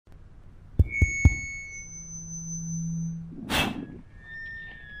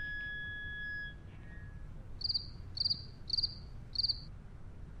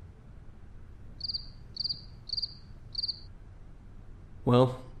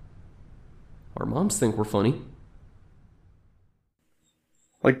Well, our moms think we're funny.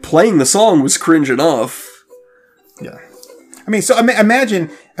 Like, playing the song was cringe enough. Yeah. I mean, so imagine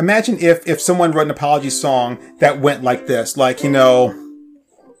if someone wrote an apology song that went like this, like, see,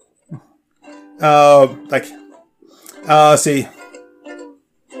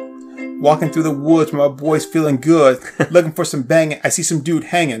 walking through the woods, my boy's feeling good, looking for some banging, I see some dude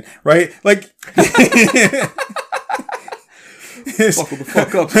hanging, right? Like, buckle the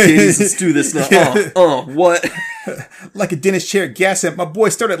fuck up, kids. Let's do this now. What? Like a dentist chair gas it. My boy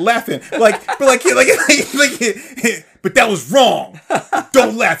started laughing. But that was wrong.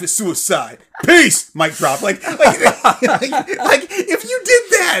 Don't laugh at suicide. Peace. Mic drop. Like if you did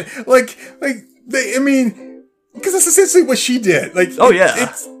that, because that's essentially what she did. Like, oh yeah,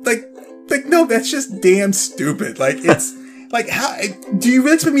 it's like no, that's just damn stupid. Like, it's like, how do you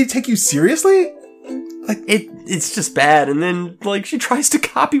really expect me to take you seriously? Like, it's just bad. And then like she tries to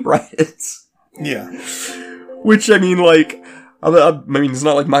copyright it. Yeah. Which, I mean, like, I mean, it's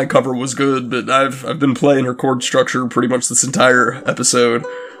not like my cover was good, but I've been playing her chord structure pretty much this entire episode.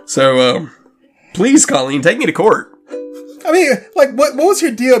 So, please, Colleen, take me to court. I mean, like, what was your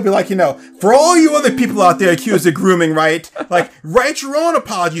deal? Be like, for all you other people out there accused of grooming, right? Like, write your own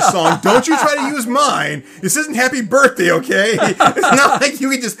apology song. Don't you try to use mine. This isn't Happy Birthday, okay? It's not like you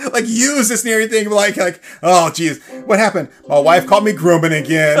can just, like, use this and everything. Like, oh, geez, what happened? My wife called me grooming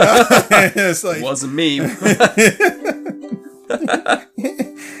again. It's like, it wasn't me.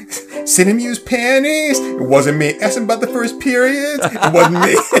 Sending me used panties. It wasn't me. Asking about the first period. It wasn't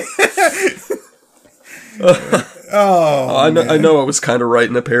me. I know I was kind of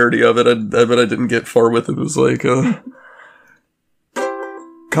writing a parody of it, but I didn't get far with it. It was like,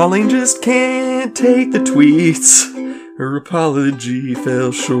 Colleen just can't take the tweets. Her apology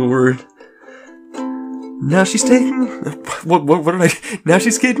fell short. Now she's taking... What did I... Now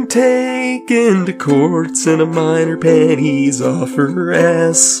she's getting taken to courts and a minor panties off her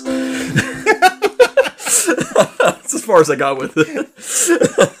ass. That's as far as I got with it.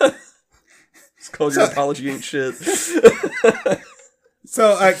 Called your apology ain't shit.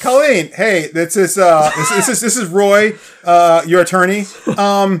 So, Colleen, hey, this is Roy, your attorney.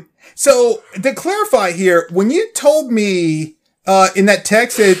 So to clarify here, when you told me in that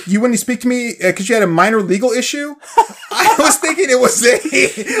text that you wouldn't speak to me because you had a minor legal issue, I was thinking it was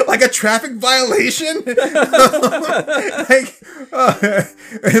a traffic violation.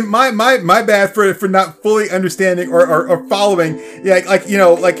 My bad for not fully understanding or following. Yeah,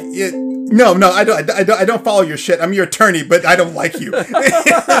 No, I don't follow your shit. I'm your attorney, but I don't like you. God,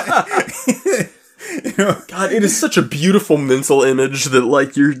 it is such a beautiful mental image that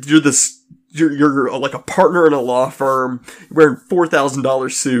like you're like a partner in a law firm wearing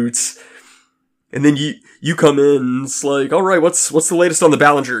 $4,000 suits, and then you come in and it's like, all right, what's the latest on the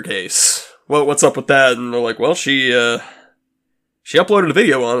Ballinger case? Well, what's up with that? And they're like, well, she uploaded a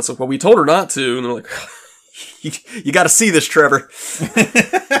video on it. So, well, we told her not to, and they're like, you got to see this, Trevor.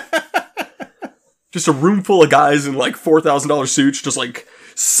 Just a room full of guys in like $4,000 suits, just like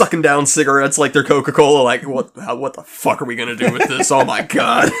sucking down cigarettes like they're Coca-Cola. Like, what the fuck are we gonna do with this? Oh my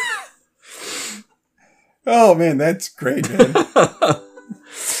god! Oh man, that's great, man.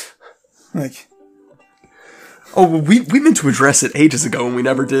 Like, oh, we meant to address it ages ago and we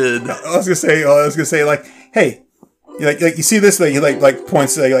never did. I was gonna say, like, hey, like you see this? Like he like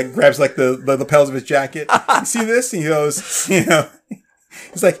points, like grabs like the lapels of his jacket. You see this? And he goes,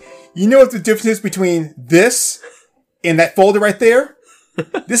 he's like, you know what the difference is between this and that folder right there?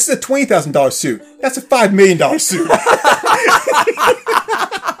 This is a $20,000 suit. That's a $5 million suit.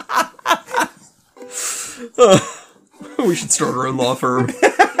 We should start our own law firm.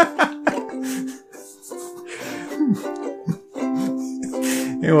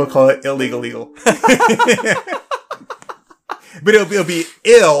 And we'll call it illegal legal. But it'll be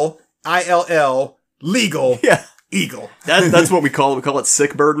ill, ILL, legal. Yeah. Eagle. That's what we call it. We call it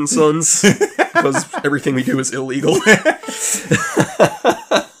Sick Bird and Sons. Because everything we do is illegal.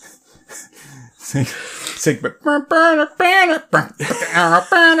 Sick Bird.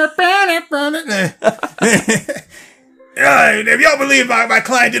 If y'all believe my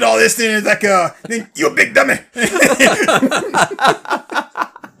client did all this, then it's like, then you a big dummy.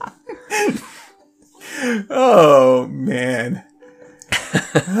 Oh, man.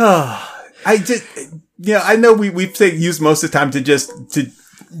 I know we've used most of the time to just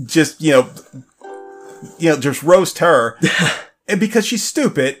just roast her, and because she's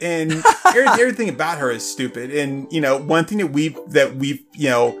stupid, and everything about her is stupid. And one thing that we've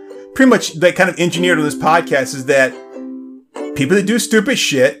pretty much that kind of engineered on this podcast is that people that do stupid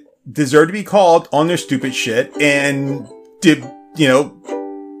shit deserve to be called on their stupid shit, and to you know,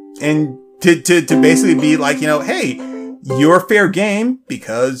 and to basically be like, you know, hey, you're fair game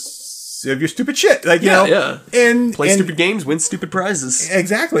because of your stupid shit. Like, you know, and play stupid games, win stupid prizes.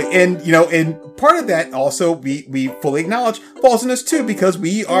 Exactly. And, you know, and part of that also we fully acknowledge falls on us too, because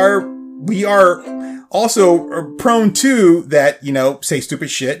we are also prone to that, you know, say stupid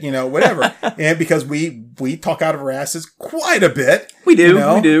shit, you know, whatever. And because we talk out of our asses quite a bit. We do, you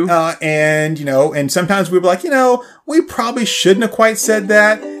know? we do. And, you know, and sometimes we're like, you know, we probably shouldn't have quite said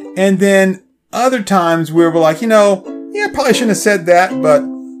that. And then other times we were like, you know, yeah, probably shouldn't have said that, but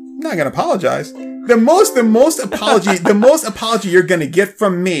I'm not going to apologize. The most apology you're going to get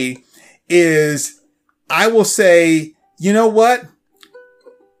from me is I will say, you know what?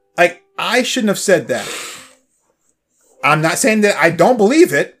 Like, I shouldn't have said that. I'm not saying that I don't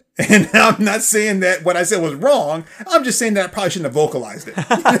believe it. And I'm not saying that what I said was wrong. I'm just saying that I probably shouldn't have vocalized it. You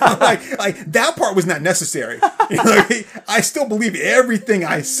know, like that part was not necessary. You know, I still believe everything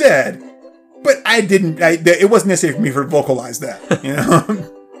I said, but it wasn't necessary for me to vocalize that. You know,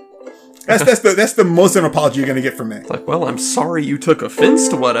 that's the most of an apology you're going to get from me. It's like, well, I'm sorry you took offense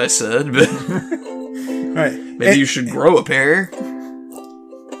to what I said, but right. Maybe you should grow a pair.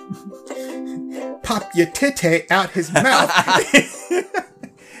 Pop your titty out his mouth.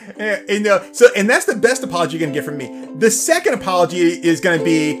 And that's the best apology you're going to get from me. The second apology is going to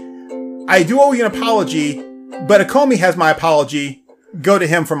be, I do owe you an apology, but Akomi has my apology. Go to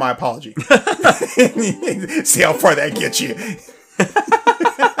him for my apology. See how far that gets you.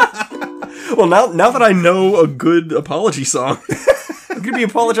 Well, now that I know a good apology song, I'm going to be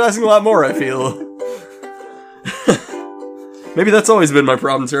apologizing a lot more, I feel. Maybe that's always been my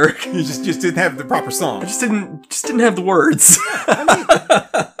problem, Turk. You just didn't have the proper song. I just didn't have the words. I mean,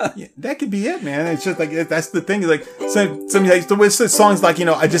 yeah, that could be it, man. It's just like, that's the thing. Like, some like the way songs like, you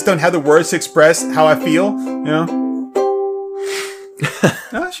know, I just don't have the words to express how I feel. You know.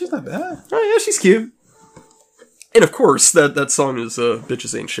 No, she's not bad. Oh yeah, she's cute. And of course, that song is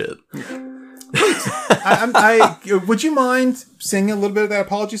 "Bitches Ain't Shit." Would you mind singing a little bit of that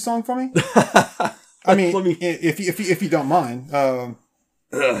apology song for me? I mean, if you don't mind.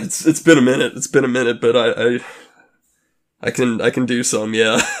 It's been a minute. It's been a minute, but I can do some.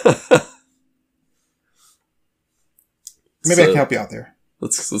 Yeah. Maybe I can help you out there.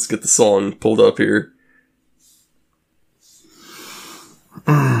 Let's get the song pulled up here.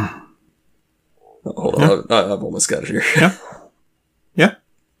 Hold on, I've almost got it here. Yeah. Yeah.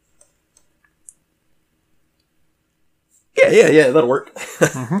 Yeah, that'll work.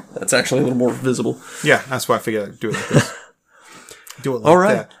 Mm-hmm. That's actually a little more visible. Yeah, that's why I figured I'd do it like this. Do it like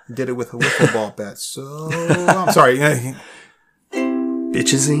that. Did it with a wiffle ball bat. So, I'm sorry.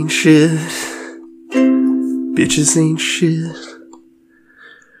 Bitches ain't shit. Bitches ain't shit.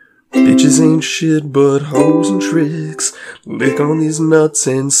 Bitches ain't shit but hoes and tricks. Lick on these nuts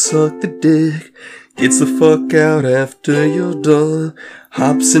and suck the dick. Gets the fuck out after you're done.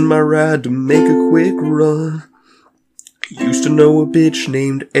 Hops in my ride to make a quick run. Used to know a bitch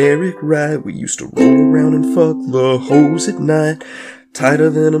named Eric Wright. We used to roll around and fuck the hoes at night. Tighter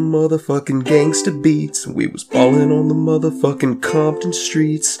than a motherfucking gangsta beats. We was ballin' on the motherfucking Compton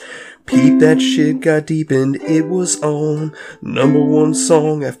streets. Peep that shit got deep and it was on. Number one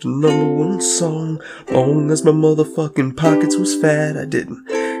song after number one song. Long as my motherfucking pockets was fat, I didn't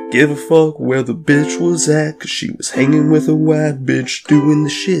give a fuck where the bitch was at. Cause she was hanging with a white bitch, doing the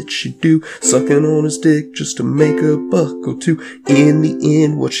shit she do. Sucking on his dick just to make a buck or two. In the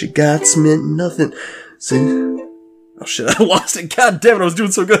end, what she got's meant nothing. Oh shit, I lost it. God damn it, I was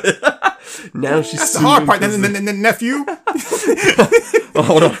doing so good. Now she's That's the hard part, nephew. Oh,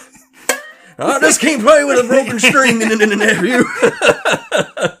 hold on. I just can't play with a broken string, nephew.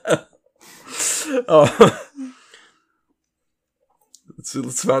 Oh.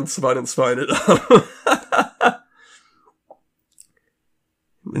 Let's find it.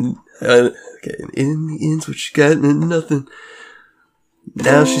 Okay, and in the end's what she got and nothing.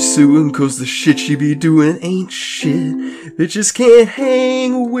 Now she's suing cause the shit she be doing ain't shit. Bitches can't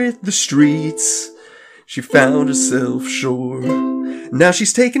hang with the streets. She found herself short. Now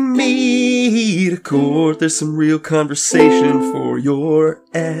she's taking me to court. There's some real conversation for your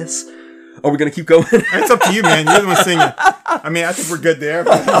ass. Are we gonna keep going? It's up to you, man. You're the one singing. I mean, I think we're good there.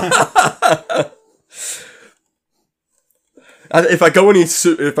 If I go any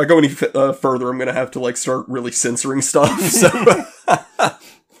further, I'm gonna have to like start really censoring stuff. So,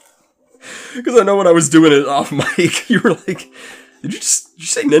 because I know when I was doing it off mic, you were like, "Did you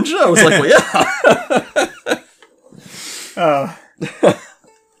say ninja?" I was like, "Well, yeah."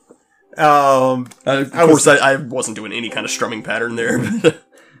 Of course, I wasn't doing any kind of strumming pattern there.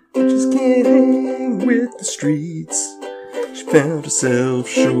 But just can't hang with the streets. She found herself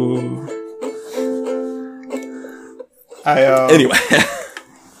sure. Anyway,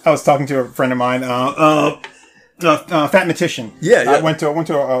 I was talking to a friend of mine, Fat Matician. Yeah. I went to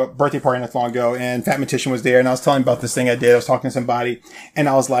a birthday party not long ago, and Fat Matician was there, and I was telling him about this thing I did. I was talking to somebody, and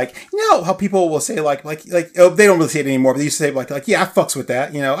I was like, you know how people will say like oh, they don't really say it anymore, but they used to say like yeah, I fucks with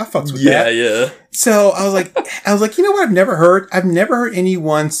that, you know, I fucks with that. Yeah. So I was like, you know what? I've never heard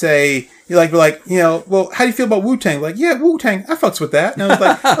anyone say like, you know, well, how do you feel about Wu-Tang? Like, yeah, Wu-Tang, I fucks with that. And I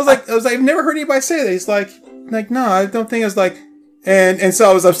was like, I've never heard anybody say that. He's like, no, I don't think. I was like, and so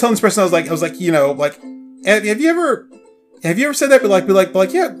I was telling this person, I was like, you know, like, have you ever said that? Be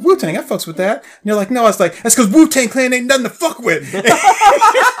like, yeah, Wu-Tang, I fucks with that. And you're like, no, I was like, that's because Wu-Tang Clan ain't nothing to fuck with. And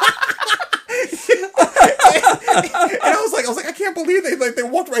I was like, I can't believe they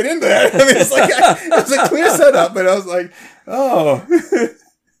walked right into that. I mean, it was a clear setup, but I was like,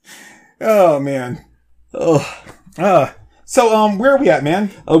 oh man. So, where are we at, man?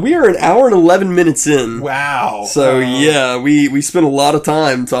 We are an hour and 11 minutes in. Wow. So, yeah, we spent a lot of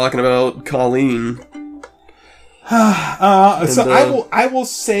time talking about Colleen. I will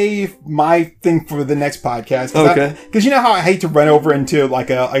save my thing for the next podcast. Okay. Because you know how I hate to run over into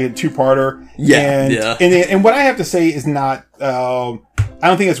like a two-parter. Yeah. And what I have to say is not, I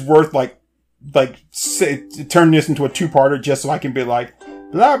don't think it's worth turn this into a two-parter just so I can be like,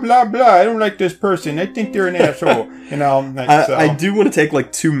 blah, blah, blah, I don't like this person. I think they're an asshole. You know? I do want to take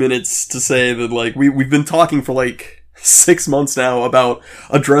like 2 minutes to say that like we've been talking for like 6 months now about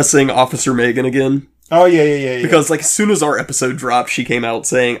addressing Officer Megan again. Oh, yeah. Because, like, as soon as our episode dropped, she came out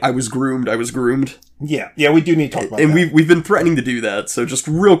saying, I was groomed. Yeah, we do need to talk about that. And we've been threatening to do that, so just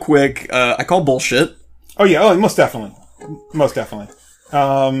real quick, I call bullshit. Oh, yeah, most definitely.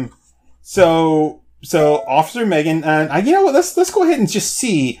 So Officer Megan, and you know what, let's go ahead and just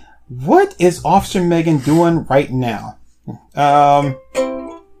see, what is Officer Megan doing right now?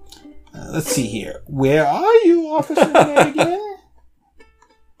 Let's see here. Where are you, Officer Megan?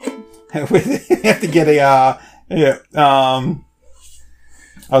 We have to get I was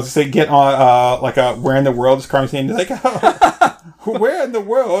gonna say get on like a where in the world is crime scene, like where in the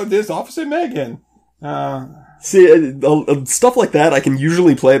world is Officer Megan? See, stuff like that I can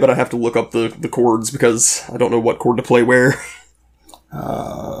usually play, but I have to look up the chords because I don't know what chord to play where.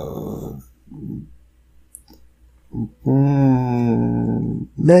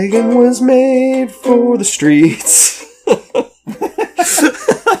 Megan was made for the streets.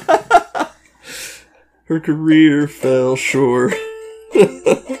 Her career fell short.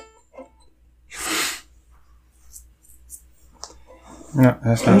 No,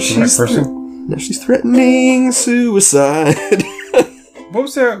 that's not the right person. Now she's threatening suicide. What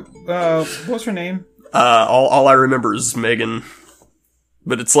was her name? All I remember is Megan.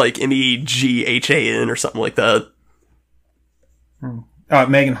 But it's like Meghan or something like that.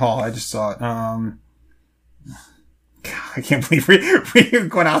 Megan Hall, I just saw it. God, I can't believe we're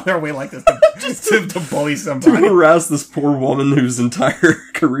going out there way like this to bully somebody. To harass this poor woman whose entire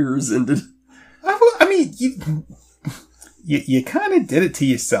career is ended. I mean, you kind of did it to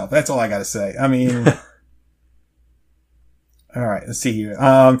yourself. That's all I gotta say. I mean, all right, let's see here.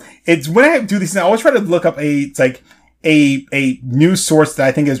 It's when I do these, I always try to look up a news source that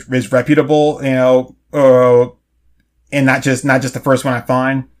I think is reputable, you know, and not just the first one I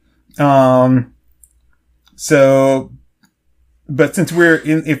find. So, but since we're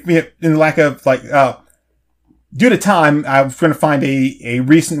in lack of due to time, I was going to find a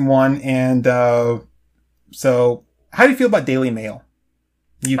recent one. And, so how do you feel about Daily Mail?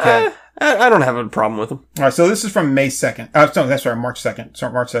 UK? I don't have a problem with them. All right. So this is from May 2nd. So that's right. March 2nd.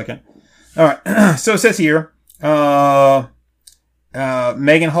 Sorry, March 2nd. All right. So it says here,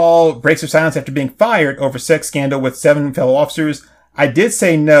 Megan Hall breaks her silence after being fired over sex scandal with 7 fellow officers. I did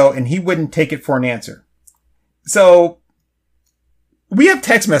say no, and he wouldn't take it for an answer. So, we have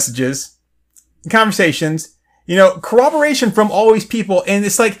text messages, conversations, you know, corroboration from all these people, and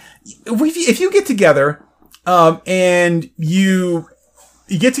it's like, if you get together, and you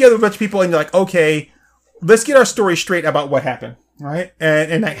get together with a bunch of people, and you're like, okay, let's get our story straight about what happened, right?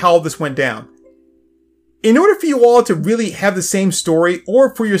 And like how this went down. In order for you all to really have the same story,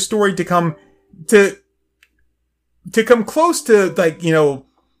 or for your story to come close to, like, you know,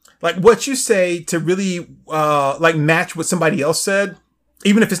 like what you say to really, like match what somebody else said,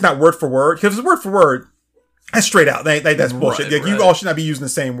 even if it's not word for word, because it's word for word, that's straight out. That's bullshit. Right, You all should not be using the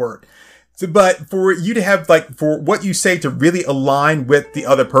same word. So, but for you to have, like, for what you say to really align with the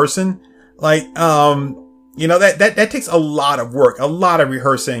other person, like, you know, that takes a lot of work, a lot of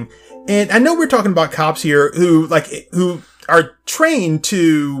rehearsing. And I know we're talking about cops here who are trained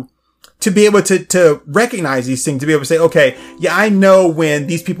to to be able to recognize these things, to be able to say, okay, yeah, I know when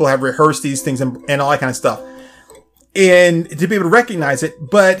these people have rehearsed these things and all that kind of stuff. And to be able to recognize it.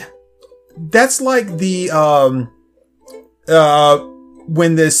 But that's like the,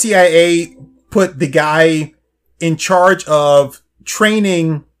 when the CIA put the guy in charge of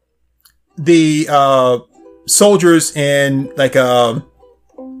training the, soldiers and like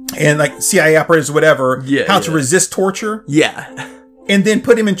CIA operators or whatever, how to resist torture. Yeah. And then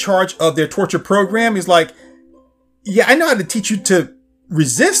put him in charge of their torture program. He's like, yeah, I know how to teach you to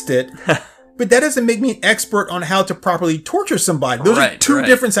resist it, but that doesn't make me an expert on how to properly torture somebody. Those are two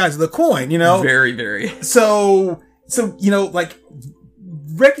different sides of the coin, you know? Very, very. So, you know, like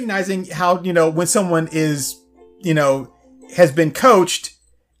recognizing how, you know, when someone is, you know, has been coached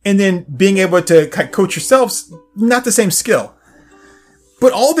and then being able to coach yourselves, not the same skill.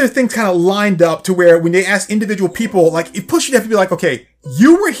 But all their things kind of lined up to where when they ask individual people, like, it pushes you to have to be like, okay,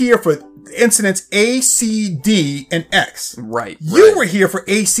 you were here for incidents A, C, D, and X. Right. You were here for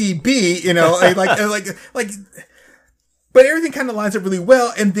A, C, B, you know, but everything kind of lines up really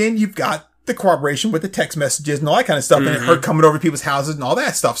well. And then you've got the corroboration with the text messages and all that kind of stuff, and her coming over to people's houses and all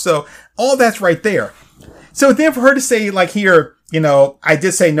that stuff. So all that's right there. So then for her to say, like, here, you know, I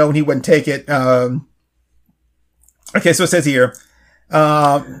did say no and he wouldn't take it. Okay, so it says here,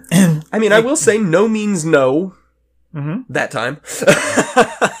 I mean, I will say no means no. That time.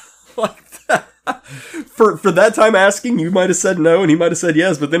 For that time asking, you might have said no and he might have said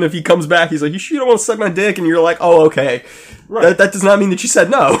yes, but then if he comes back, he's like, you sure you don't want to suck my dick? And you're like, oh, okay. Right. That does not mean that you said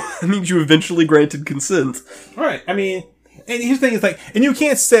no. It means you eventually granted consent. Right. I mean, and here's the thing is like, and you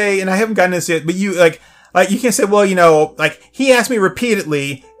can't say, and I haven't gotten this yet, but you like you can't say, well, you know, like he asked me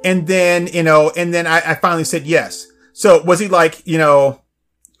repeatedly and then, you know, and then I finally said yes. So was he like, you know,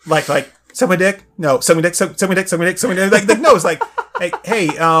 like, suck my dick? No, suck my dick, suck my dick, suck my dick, suck my dick. Like, no, it's like, hey,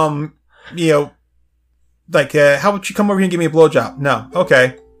 you know, like, how about you come over here and give me a blowjob? No.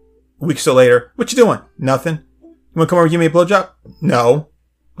 Okay. A week or so later. What you doing? Nothing. You want to come over and give me a blowjob? No.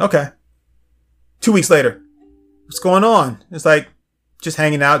 Okay. 2 weeks later. What's going on? It's like, just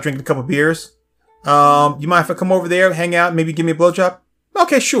hanging out, drinking a couple beers. You mind if I come over there, hang out, maybe give me a blowjob?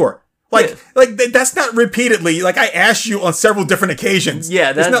 Okay, sure. Like that's not repeatedly. Like I asked you on several different occasions.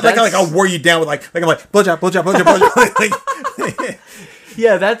 Yeah, it's not like I'll wear you down with like I'm like blowjob.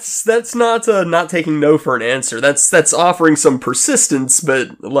 Yeah, that's not taking no for an answer. That's offering some persistence,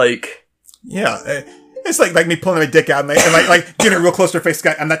 but like, yeah, it's like me pulling my dick out and like getting it real close to her face.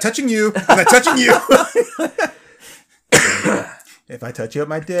 I'm not touching you. I'm not touching you. If I touch you with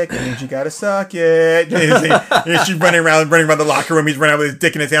my dick, that means you gotta suck it. And she's running around the locker room. He's running out with his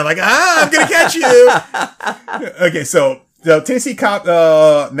dick in his hand, like, I'm gonna catch you. Okay, so the Tennessee cop,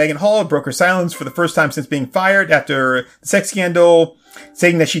 Megan Hall, broke her silence for the first time since being fired after the sex scandal,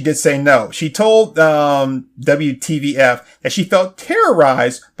 saying that she did say no. She told WTVF that she felt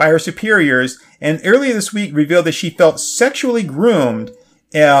terrorized by her superiors, and earlier this week revealed that she felt sexually groomed,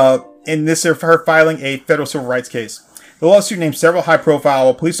 and this is her filing a federal civil rights case. The lawsuit names several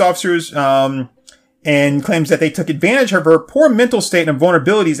high-profile police officers and claims that they took advantage of her poor mental state and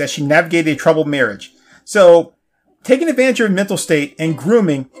vulnerabilities as she navigated a troubled marriage. So, taking advantage of her mental state and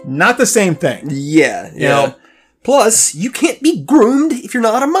grooming, not the same thing. Yeah. You know? Plus, you can't be groomed if you're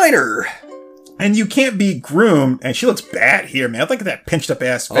not a minor. And you can't be groomed, and she looks bad here, man. Look at that pinched-up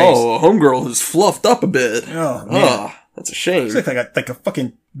ass face. Oh, homegirl is fluffed up a bit. Oh, man. That's a shame. She looks like a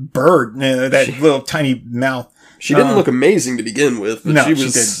fucking bird, that little tiny mouth. She didn't look amazing to begin with, but no, she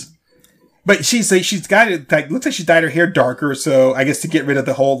didn't. But she's got it, like, looks like she dyed her hair darker, so I guess to get rid of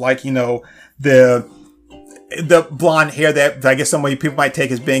the whole, like, you know, the blonde hair that I guess some way people might take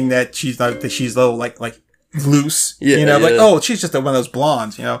as being that she's not, that she's a little, like loose. Yeah, you know, like, oh, she's just one of those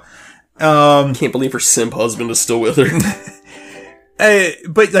blondes, you know. Can't believe her simp husband is still with her.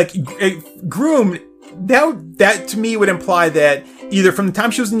 But, like, groomed, that to me would imply that either from the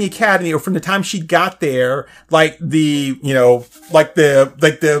time she was in the academy or from the time she got there, like the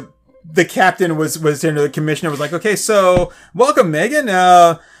captain was there, the commissioner was like, okay, so welcome, Megan.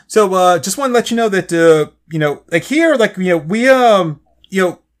 So just want to let you know that, you know, like here, like, you know, we have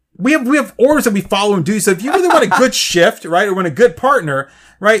orders that we follow and do. So if you really want a good shift, right, or want a good partner,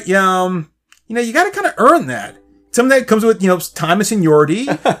 right, you know, you got to kind of earn that. Some of that comes with, you know, time and seniority.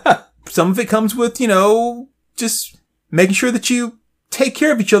 Some of it comes with, you know, just making sure that you take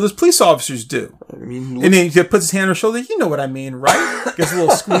care of each other as police officers do. I mean, and then he puts his hand on her shoulder. You know what I mean, right? Gets a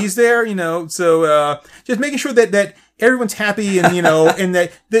little squeeze there, you know. So, just making sure that everyone's happy and, you know, and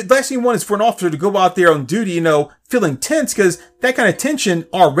that the last thing you want is for an officer to go out there on duty, you know, feeling tense, because that kind of tension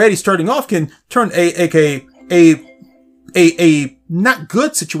already starting off can turn a not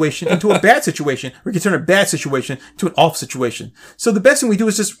good situation into a bad situation, or it can turn a bad situation to an off situation. So the best thing we do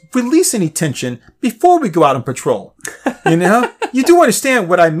is just release any tension before we go out on patrol. You know? You do understand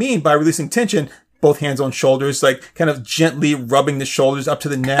what I mean by releasing tension. Both hands on shoulders, like kind of gently rubbing the shoulders up to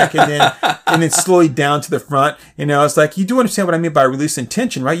the neck and then slowly down to the front. You know, it's like, you do understand what I mean by releasing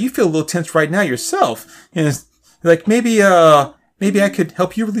tension, right? You feel a little tense right now yourself. And it's like, maybe I could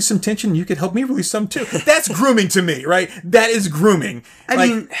help you release some tension. You could help me release some too. That's grooming to me, right? That is grooming. I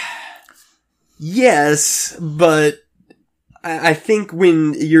mean, yes, but I think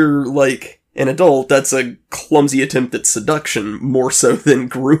when you're like an adult, that's a clumsy attempt at seduction more so than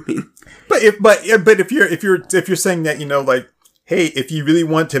grooming. But if you're saying that, you know, like, hey, if you really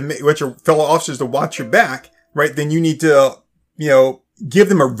want your fellow officers to watch your back, right, then you need to, you know, give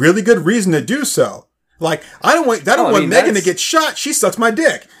them a really good reason to do so. Like, I don't want Megan to get shot. She sucks my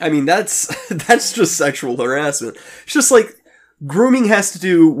dick. I mean, that's just sexual harassment. It's just like, grooming has to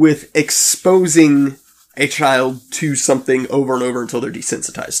do with exposing a child to something over and over until they're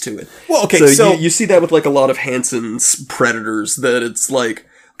desensitized to it. Well, okay, so you see that with like a lot of Hanson's Predators, that it's like,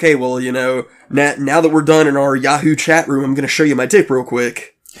 okay, well, you know, now that we're done in our Yahoo chat room, I'm going to show you my dick real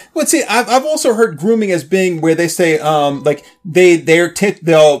quick. Well, see, I've also heard grooming as being where they say, like, they're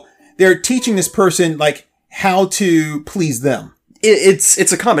teaching this person, like, how to please them.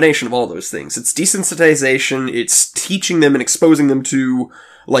 It's a combination of all those things. It's desensitization, it's teaching them and exposing them to,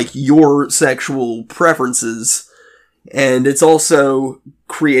 like, your sexual preferences, and it's also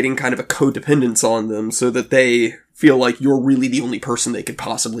creating kind of a codependence on them so that they feel like you're really the only person they could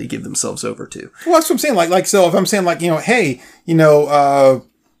possibly give themselves over to. Well, that's what I'm saying. Like, so if I'm saying, like, you know, hey,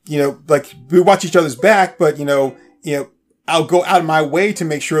 like, we watch each other's back, but, you know, I'll go out of my way to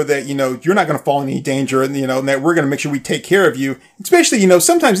make sure that, you know, you're not going to fall in any danger, and, you know, and that we're going to make sure we take care of you. Especially, you know,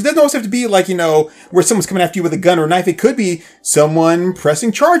 sometimes it doesn't always have to be like, you know, where someone's coming after you with a gun or a knife. It could be someone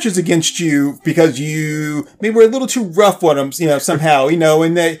pressing charges against you because you maybe were a little too rough on them, you know, somehow, you know,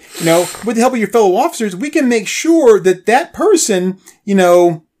 and that, you know, with the help of your fellow officers, we can make sure that that person, you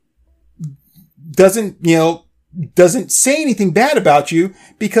know, doesn't say anything bad about you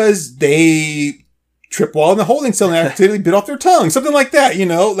because they trip while in the holding cell and accidentally bit off their tongue. Something like that, you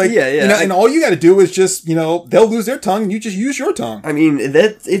know? Like, yeah. You know, and all you gotta do is just, you know, they'll lose their tongue and you just use your tongue. I mean,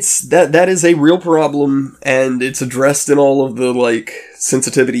 that is a real problem, and it's addressed in all of the, like,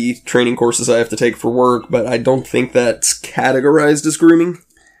 sensitivity training courses I have to take for work, but I don't think that's categorized as grooming.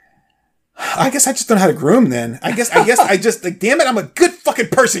 I guess I just don't know how to groom then. I guess I just, like, damn it, I'm a good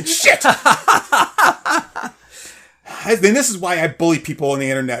fucking person. Shit! Then this is why I bully people on the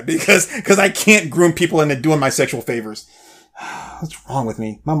internet, because I can't groom people into doing my sexual favors. What's wrong with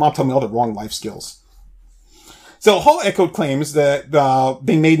me? My mom told me all the wrong life skills. So Hall echoed claims that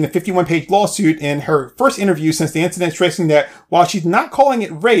being made in a 51-page lawsuit in her first interview since the incident, stressing that while she's not calling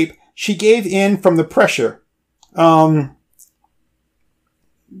it rape, she gave in from the pressure. That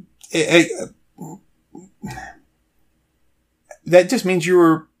just means you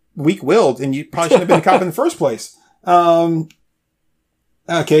were weak-willed and you probably shouldn't have been a cop in the first place. Okay,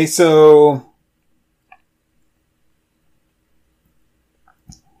 so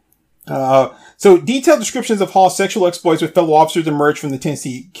detailed descriptions of Hall's sexual exploits with fellow officers emerged from the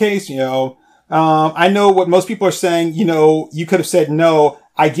Tennessee case, you know. I know what most people are saying, you know, you could have said no,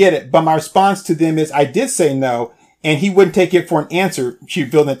 I get it, but my response to them is I did say no, and he wouldn't take it for an answer, she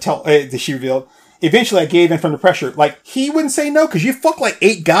revealed. Eventually I gave in from the pressure. Like, he wouldn't say no, because you fuck like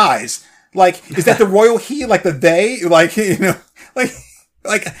 8 guys. Like, is that the royal he? Like the they? Like, you know,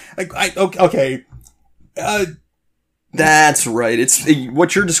 okay. That's right. It's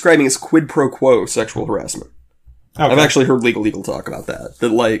what you're describing is quid pro quo sexual harassment. Okay. I've actually heard legal talk about that. That,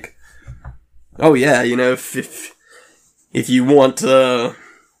 like, oh yeah, you know, if you want to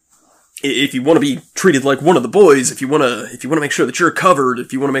be treated like one of the boys, if you want to make sure that you're covered,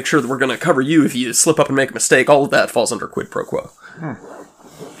 if you want to make sure that we're going to cover you if you slip up and make a mistake, all of that falls under quid pro quo.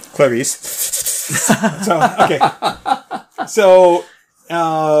 Clarice. So, okay. So,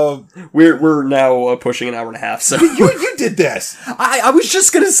 we're now pushing an hour and a half, so. You did this. I was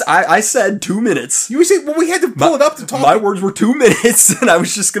just gonna say, I said 2 minutes. You said, well, we had to pull it up to talk. My words were 2 minutes, and I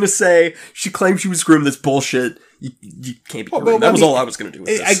was just gonna say, she claimed she was groomed, that's bullshit. You can't be groomed. That was all I was gonna do with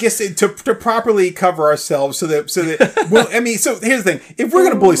this. I guess to properly cover ourselves so that, well, I mean, so here's the thing. If we're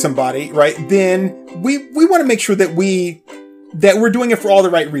gonna bully somebody, right, then we want to make sure that we're doing it for all the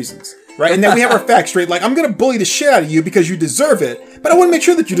right reasons, right? And that we have our facts straight. Like, I'm going to bully the shit out of you because you deserve it, but I want to make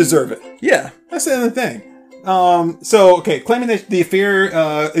sure that you deserve it. Yeah. That's the other thing. So, okay, claiming that the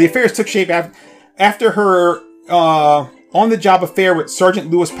affairs took shape after her, on-the-job affair with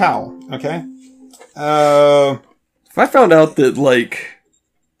Sergeant Lewis Powell, okay? If I found out that, like,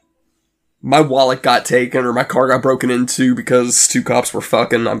 my wallet got taken or my car got broken into because 2 cops were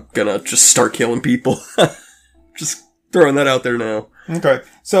fucking, I'm gonna just start killing people. Just throwing that out there now. Okay.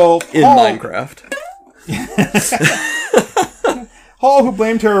 So in Minecraft. Hall, who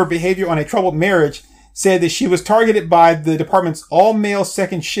blamed her behavior on a troubled marriage, said that she was targeted by the department's all-male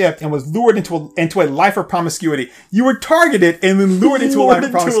second shift and was lured into a life of promiscuity. You were targeted and then lured into a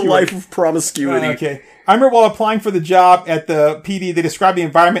life of promiscuity. Okay. I remember while applying for the job at the PD, they described the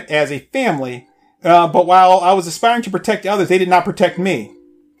environment as a family. But while I was aspiring to protect others, they did not protect me.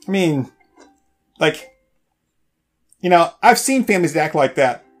 I mean, like, you know, I've seen families that act like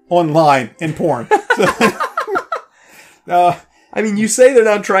that online in porn. So, I mean, you say they're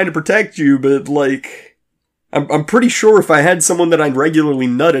not trying to protect you, but, like, I'm pretty sure if I had someone that I'd regularly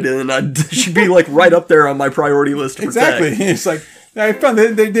nutted in, she'd be, like, right up there on my priority list to protect. Exactly. It's like, I found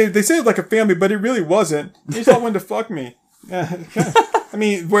they say it like a family, but it really wasn't. They just all wanted to fuck me. I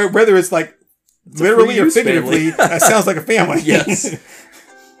mean, whether it's, like, literally or figuratively, that sounds like a family. Yes.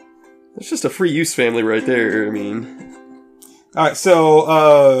 It's just a free use family right there, I mean. Alright,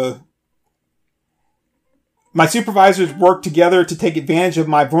 so, my supervisors worked together to take advantage of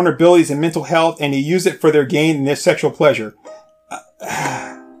my vulnerabilities and mental health and to use it for their gain and their sexual pleasure.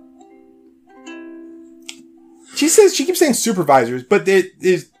 She says, she keeps saying supervisors, but there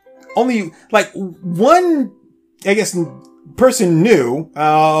is only, like, one, I guess, person new,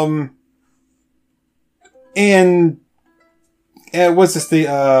 and what's this,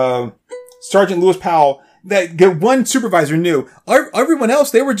 Sergeant Lewis Powell, that one supervisor knew. Everyone else,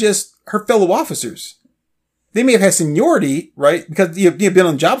 they were just her fellow officers. They may have had seniority, right? Because you've been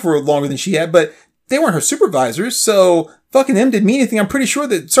on the job for longer than she had, but they weren't her supervisors, so fucking them didn't mean anything. I'm pretty sure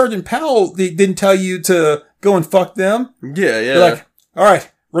that Sergeant Powell didn't tell you to go and fuck them. Yeah. They're like, all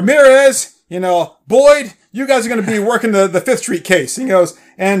right, Ramirez, you know, Boyd, you guys are going to be working the 5th Street case. He goes,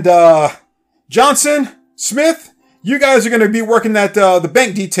 and Johnson, Smith, you guys are going to be working the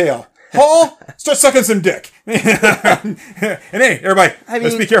bank detail. Hall, start sucking some dick. And hey, everybody,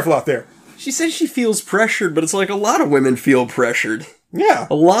 let's be careful out there. She says she feels pressured, but it's like a lot of women feel pressured. Yeah.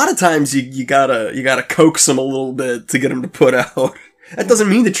 A lot of times you gotta coax them a little bit to get them to put out. That doesn't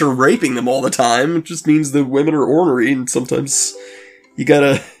mean that you're raping them all the time. It just means that women are ornery, and sometimes you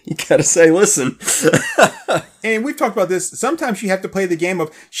gotta say, listen. And we've talked about this. Sometimes you have to play the game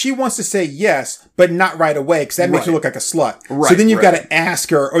of, she wants to say yes, but not right away, because that makes her look like a slut. Right, so then you've got to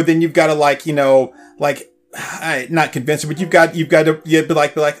ask her, or then you've got to, like, you know, like, not convince her, but you've got to be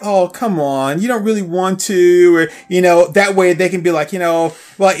like, oh, come on, you don't really want to, or, you know, that way they can be like, you know,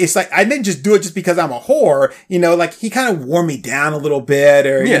 well, it's like, I didn't just do it just because I'm a whore, you know, like, he kind of wore me down a little bit,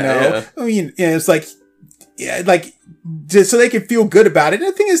 or, you know, I mean, it's like, yeah, like, just so they can feel good about it. And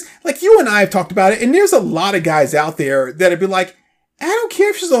the thing is, like, you and I have talked about it, and there's a lot of guys out there that'd be like, I don't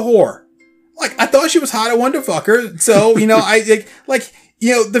care if she's a whore. Like, I thought she was hot, I wanted to fuck her, so, you know, like,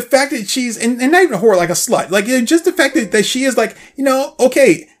 you know, the fact that she's, and not even a whore, like a slut, like, you know, just the fact that she is like, you know,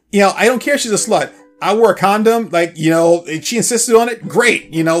 okay, you know, I don't care if she's a slut. I wore a condom, like, you know, she insisted on it.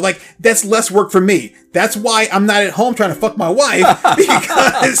 Great. You know, like, that's less work for me. That's why I'm not at home trying to fuck my wife,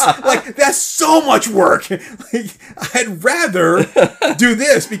 because, like, that's so much work. Like, I'd rather do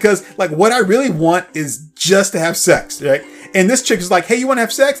this, because, like, what I really want is just to have sex, right? And this chick is like, hey, you want to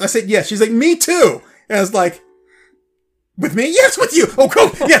have sex? I said, yes. She's like, me too. And I was like, with me? Yes, with you. Oh,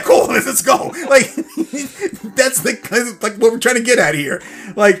 cool. Yeah, cool. Let's go. Like, that's the kind of, like, what we're trying to get at here.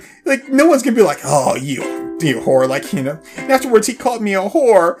 Like, no one's gonna be like, oh, you whore. Like, you know. And afterwards, he called me a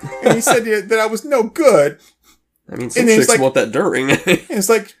whore, and he said that I was no good. I mean, some chicks want that during. And it's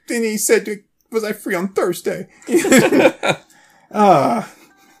like, then he said, was I free on Thursday?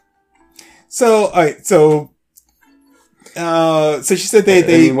 So, all right, so she said they. I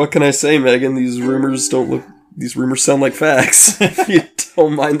mean, what can I say, Megan? These rumors sound like facts. If you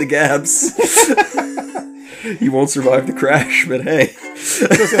don't mind the gaps. You won't survive the crash, but hey.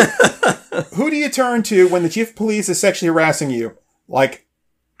 Who do you turn to when the chief of police is sexually harassing you? Like,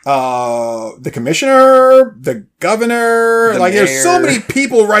 the commissioner, the governor, like, mayor. There's so many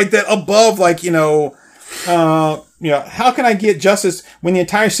people right there above, like, you know, how can I get justice when the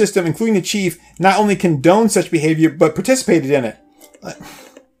entire system, including the chief, not only condones such behavior, but participated in it?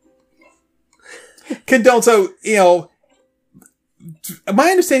 Condone, so, you know,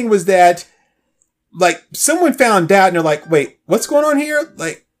 my understanding was that, like, someone found out and they're like, wait, what's going on here?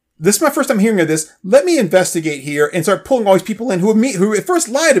 Like, this is my first time hearing of this. Let me investigate here and start pulling all these people in who at first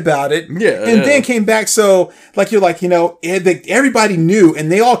lied about it. Yeah. And then came back. So, like, you're like, you know, everybody knew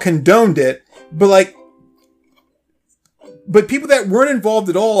and they all condoned it. But, like, but people that weren't involved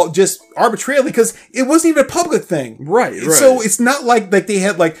at all just arbitrarily, because it wasn't even a public thing. Right. So it's not like they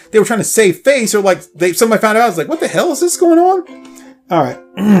had they were trying to save face, or somebody found out. I was like, what the hell is this going on? All right.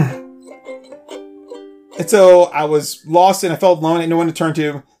 And so I was lost and I felt alone and no one to turn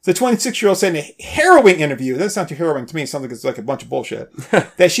to. The 26-year-old said in a harrowing interview, that doesn't sound too harrowing to me, it sounds like it's like a bunch of bullshit,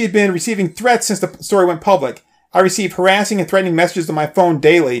 that she had been receiving threats since the story went public. I receive harassing and threatening messages on my phone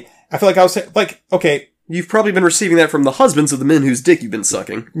daily. I feel like I was okay. You've probably been receiving that from the husbands of the men whose dick you've been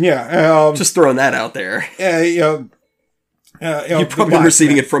sucking. Yeah. Just throwing that out there. You've probably been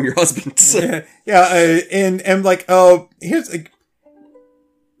receiving it from your husbands. And here's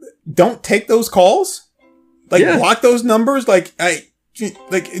don't take those calls. Block those numbers.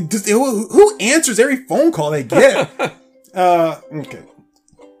 Who answers every phone call they get? Okay.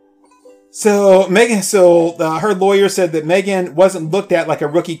 So her lawyer said that Megan wasn't looked at like a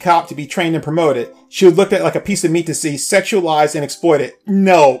rookie cop to be trained and promoted. She was looked at like a piece of meat to see sexualized and exploited.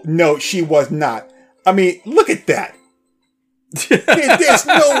 No, she was not. I mean, look at that. There's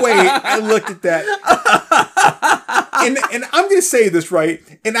no way I looked at that. And I'm going to say this, right?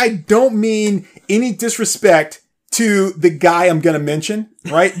 And I don't mean any disrespect to the guy I'm going to mention,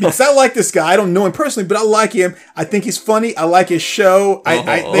 right? Because I like this guy. I don't know him personally, but I like him. I think he's funny. I like his show.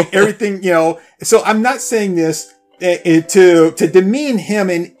 I think everything, so I'm not saying this to demean him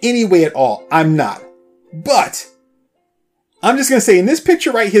in any way at all. I'm not. But I'm just going to say in this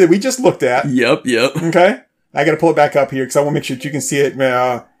picture right here that we just looked at. Yep. Okay. I got to pull it back up here because I want to make sure that you can see it when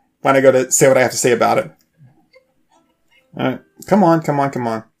I go to say what I have to say about it. All right. Come on.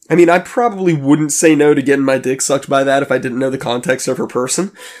 I mean, I probably wouldn't say no to getting my dick sucked by that if I didn't know the context of her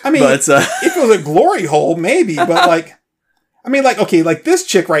person. I mean, if it was a glory hole, maybe, but this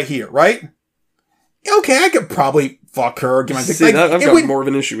chick right here, right? Okay, I could probably fuck her, get my dick. See, I've got more of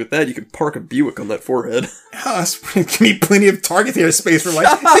an issue with that. You could park a Buick on that forehead. Give me plenty of target there space for but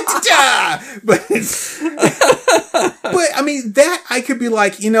I mean, that I could be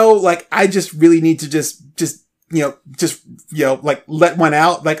I just really need to just let one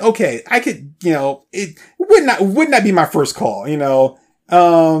out. Okay, I could, it would not be my first call,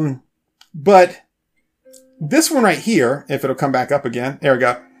 but this one right here, if it'll come back up again, there we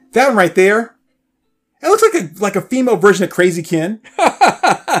go. That one right there, it looks like a female version of Crazy Ken.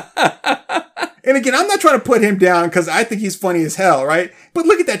 And again, I'm not trying to put him down because I think he's funny as hell, right? But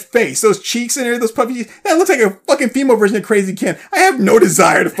look at that face, those cheeks in there, those puffy cheeks. That looks like a fucking female version of Crazy Ken. I have no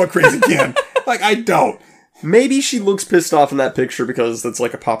desire to fuck Crazy Ken. I don't. Maybe she looks pissed off in that picture because that's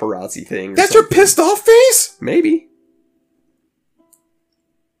like a paparazzi thing. That's her pissed off face? Maybe.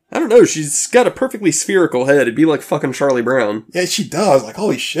 I don't know. She's got a perfectly spherical head. It'd be like fucking Charlie Brown. Yeah, she does.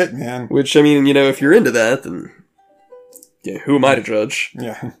 Holy shit, man. Which, I mean, if you're into that, then yeah, who am I to judge?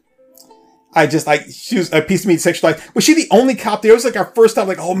 Yeah. She was a piece of meat sexualized. Was she the only cop there? It was our first time,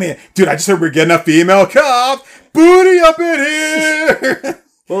 oh man, dude, I just heard we're getting a female cop. Booty up in here.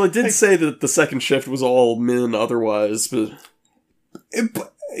 Well, it did say that the second shift was all men otherwise, but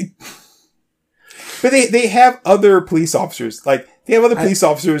they have other police officers. They have other police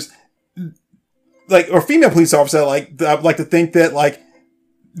officers, or female police officers that like to think that,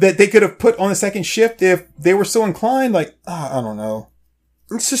 that they could have put on the second shift if they were so inclined. I don't know.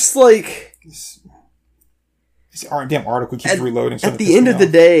 It's just this damn article keeps reloading. At the end of the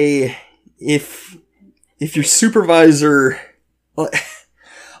day, if your supervisor...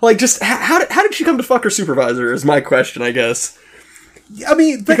 how did she come to fuck her supervisor is my question, I guess. I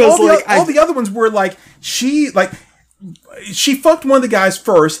mean, because all the other ones were she fucked one of the guys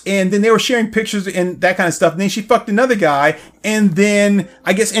first, and then they were sharing pictures and that kind of stuff, and then she fucked another guy, and then,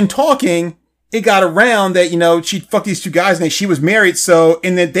 I guess in talking, it got around that, she fucked these two guys, and she was married,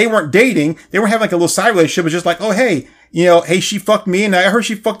 and then they weren't dating, they weren't having a little side relationship, it was just oh, hey, hey, she fucked me, and I heard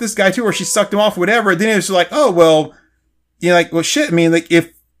she fucked this guy too, or she sucked him off, whatever, then it was oh, well, well, shit, I mean,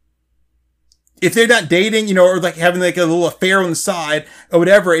 if they're not dating, or having a little affair on the side or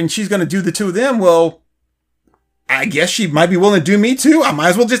whatever, and she's going to do the two of them, well, I guess she might be willing to do me too. I might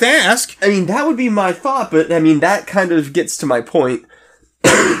as well just ask. I mean, that would be my thought, but I mean, that kind of gets to my point.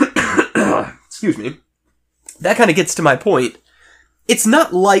 Excuse me. That kind of gets to my point. It's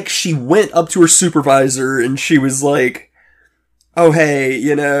not like she went up to her supervisor and she was like, oh, hey,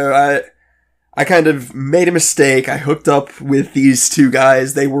 I kind of made a mistake. I hooked up with these two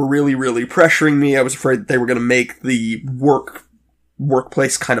guys. They were really, really pressuring me. I was afraid that they were going to make the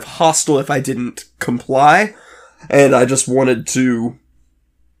workplace kind of hostile if I didn't comply. And I just wanted to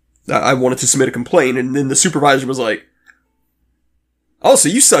submit a complaint. And then the supervisor was like, oh, so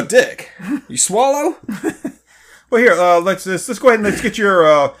you suck dick. You swallow? Well, here, let's go ahead and let's get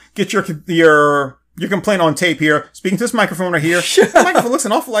your your complaint on tape here. Speaking to this microphone right here. The microphone looks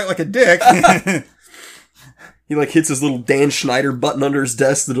an awful lot like a dick. He like hits his little Dan Schneider button under his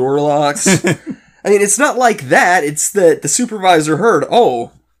desk, the door locks. I mean, it's not like that. It's that the supervisor heard,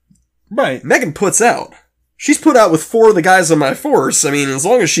 oh, right. Megan puts out. She's put out with 4 of the guys on my force. I mean, as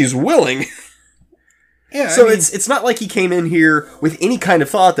long as she's willing. Yeah. So it's not like he came in here with any kind of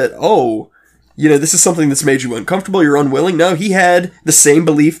thought that, oh, you know, this is something that's made you uncomfortable, you're unwilling. No, he had the same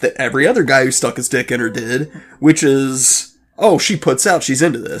belief that every other guy who stuck his dick in her did, which is, oh, she puts out, she's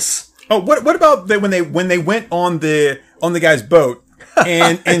into this. Oh, what about when they went on the guy's boat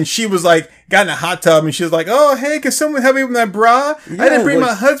and she was like got in a hot tub and she was like, oh hey, can someone help me with my bra? Yeah, I didn't bring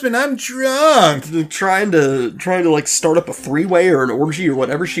my husband, I'm drunk. Trying to like start up a 3-way or an orgy or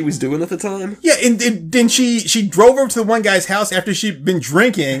whatever she was doing at the time. Yeah, and then she drove over to the one guy's house after she'd been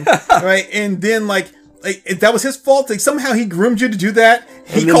drinking, right? And then like that was his fault. Like somehow he groomed you to do that.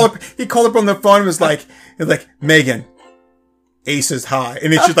 He called up on the phone and was like Megan, ace is high.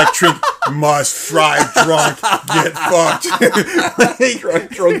 And then she's like, must drive drunk, get fucked.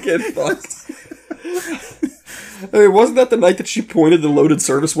 drunk, get fucked. I mean, wasn't that the night that she pointed the loaded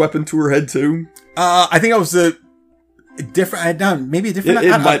service weapon to her head too? I think that was a different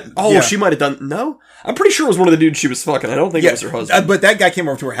night. She might have done, no? I'm pretty sure it was one of the dudes she was fucking. I don't think it was her husband. But that guy came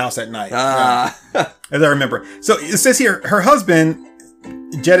over to her house that night. As I remember. So it says here, her husband,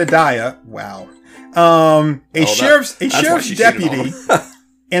 Jedediah, wow. A sheriff's deputy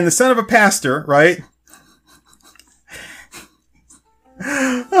and the son of a pastor, right?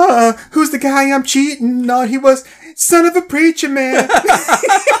 Who's the guy I'm cheating? No, he was son of a preacher man.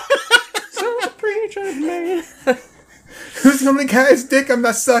 Son of a preacher man. Who's the only guy's dick I'm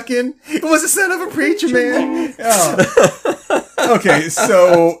not sucking? It was the son of a preacher man. Oh. Okay,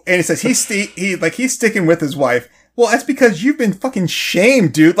 so and it says he's sticking with his wife. Well, that's because you've been fucking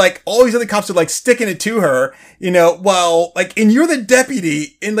shamed, dude. Like, all these other cops are, like, sticking it to her, you know, while, like, and you're the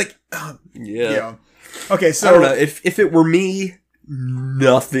deputy, and, like, yeah. Okay, so. I don't know. If it were me,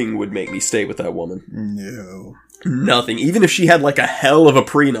 nothing would make me stay with that woman. No. Nothing. Even if she had, like, a hell of a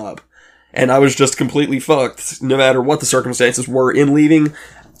prenup, and I was just completely fucked, no matter what the circumstances were in leaving,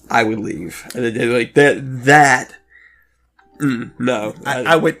 I would leave. Like, no.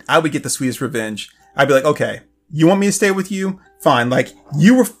 I would get the sweetest revenge. I'd be like, okay. You want me to stay with you? Fine. Like,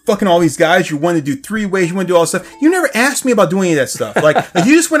 you were fucking all these guys. You wanted to do 3-ways. You want to do all this stuff. You never asked me about doing any of that stuff. Like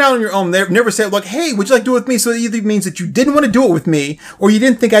you just went out on your own. Never said, like, hey, would you like to do it with me? So it either means that you didn't want to do it with me or you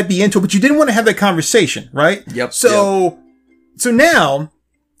didn't think I'd be into it, but you didn't want to have that conversation, right? Yep. So now,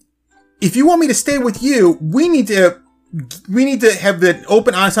 if you want me to stay with you, we need to have the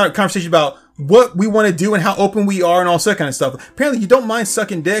open, honest conversation about what we want to do and how open we are and all that kind of stuff. Apparently you don't mind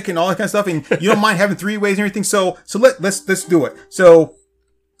sucking dick and all that kind of stuff, and you don't mind having 3-ways and everything. So let's do it. So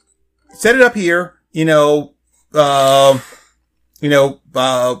set it up here,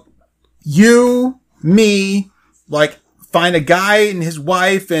 you, me, like find a guy and his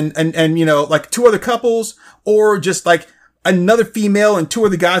wife and like 2 other couples, or just like another female and 2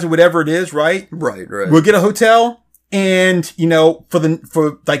 other guys or whatever it is, right? Right. We'll get a hotel. And,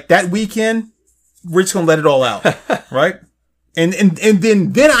 for like that weekend, we're just going to let it all out. Right? And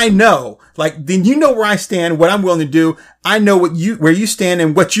then I know, like, then you know where I stand, what I'm willing to do. I know where you stand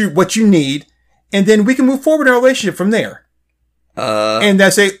and what you need. And then we can move forward in our relationship from there. And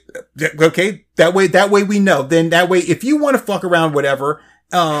that's okay. That way we know. Then that way, if you want to fuck around, whatever,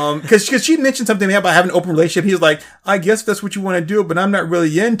 cause she mentioned something about having an open relationship. He was like, I guess that's what you want to do, but I'm not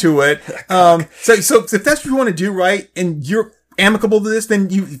really into it. So if that's what you want to do, right, and you're amicable to this, then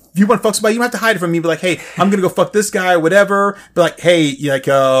if you want to fuck somebody, you don't have to hide it from me. Be like, hey, I'm going to go fuck this guy or whatever. Be like, hey,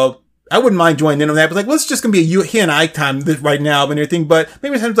 I wouldn't mind joining in on that. But like, well, it's just going to be he and I time right now and everything. But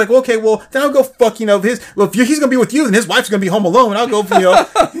maybe it's like, well, okay, well, then I'll go fuck, he's going to be with you, then his wife's going to be home alone. And I'll go,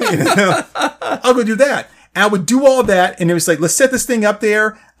 I'll go do that. And I would do all that, and it was like, let's set this thing up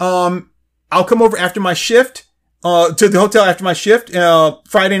there. I'll come over after my shift, to the hotel after my shift,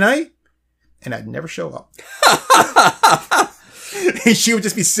 Friday night, and I'd never show up. And she would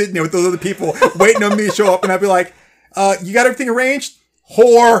just be sitting there with those other people waiting on me to show up, and I'd be like, you got everything arranged?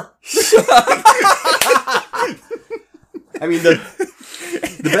 Whore! I mean, the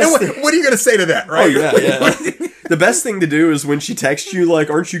best what are you going to say to that, right? Oh, yeah. The best thing to do is when she texts you, like,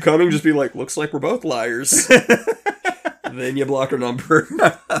 aren't you coming? Just be like, looks like we're both liars. Then you block her number.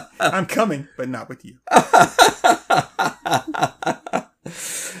 I'm coming, but not with you.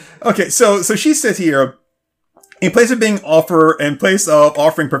 Okay, so she says here, in place of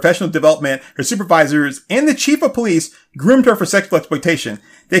offering professional development, her supervisors and the chief of police groomed her for sexual exploitation.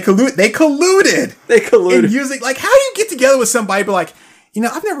 They colluded. And using, like, how do you get together with somebody, but like,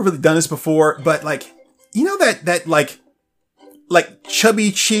 I've never really done this before, but like, that like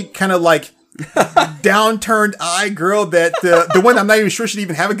chubby cheek kind of like downturned eye girl that the one I'm not even sure should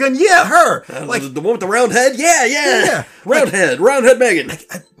even have a gun. Yeah, her. Like the one with the round head. Yeah. Round head Megan.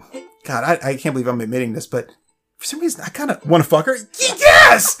 God, I can't believe I'm admitting this, but for some reason I kind of want to fuck her.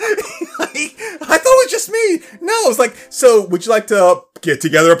 Yes. Like, I thought it was just me. No, it's like, so would you like to get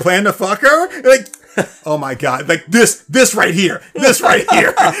together a plan to fuck her? Like, oh my God, like this right here. This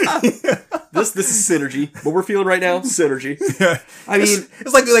is synergy. What we're feeling right now, synergy. Yeah. I mean,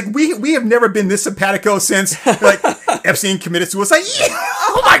 it's like we have never been this simpatico since like Epstein committed suicide. Yeah!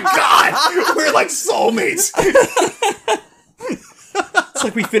 Oh my God, we're like soulmates. It's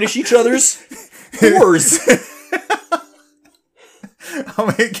like we finish each other's whores. Oh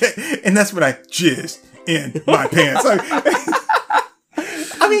my God. And that's when I jizzed in my pants.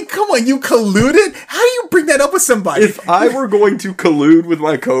 I mean, come on, you colluded? How do you bring that up with somebody? If I were going to collude with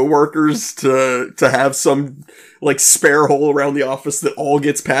my coworkers to have some like spare hole around the office that all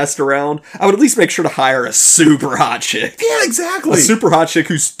gets passed around, I would at least make sure to hire a super hot chick. Yeah, exactly. A super hot chick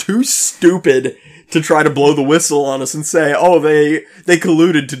who's too stupid to try to blow the whistle on us and say, "Oh, they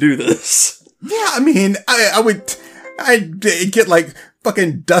colluded to do this." Yeah, I mean, I'd get like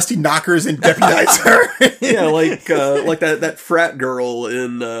fucking dusty knockers and deputize her. Yeah, like that frat girl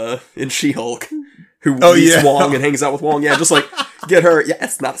in She-Hulk who meets Wong and hangs out with Wong. Yeah, just like get her. Yeah,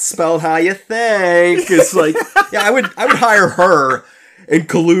 it's not spelled how you think. It's like, yeah, I would hire her and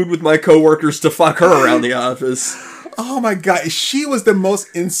collude with my coworkers to fuck her around the office. Oh my God, she was the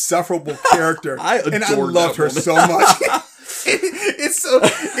most insufferable character. I loved her so much. It's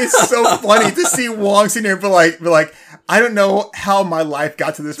so funny to see Wong sitting there and be like, I don't know how my life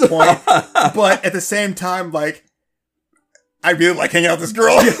got to this point, but at the same time, like, I really like hanging out with this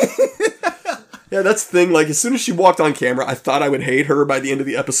girl. Yeah, that's the thing. Like, as soon as she walked on camera, I thought I would hate her. By the end of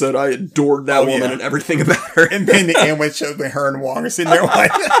the episode, I adored that woman and everything about her. And then the end when her and Wong are sitting there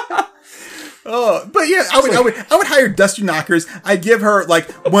like... Oh, but yeah, I would hire dusty knockers. I'd give her like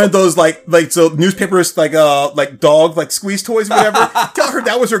one of those like so newspapers like dog like squeeze toys or whatever. Tell her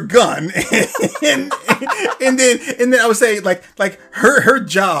that was her gun, and then I would say like her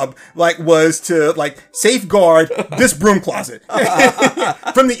job like was to like safeguard this broom closet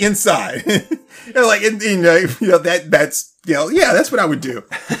from the inside. That's what I would do.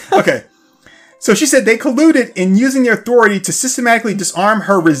 Okay. So she said they colluded in using their authority to systematically disarm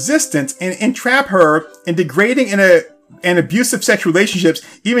her resistance and entrap her in degrading and abusive sexual relationships,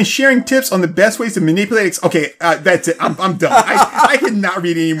 even sharing tips on the best ways to manipulate. Okay, that's it. I'm done. I cannot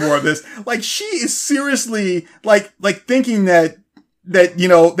read any more of this. Like, she is seriously like thinking that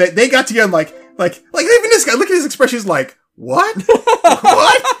they got together like even this guy, look at his expression, he's like, what?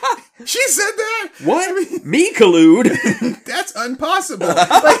 What? She said that? What? I mean, me collude? That's impossible. Like,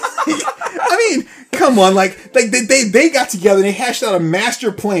 I mean, come on. Like they got together and they hashed out a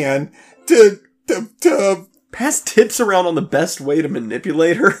master plan to pass tips around on the best way to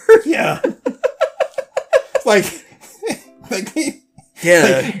manipulate her. Yeah. like,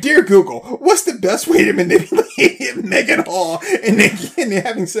 yeah. Like, dear Google, what's the best way to manipulate Megan Hall and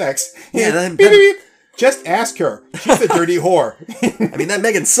having sex? Yeah, beep, beep, beep. Just ask her. She's a dirty whore. I mean, that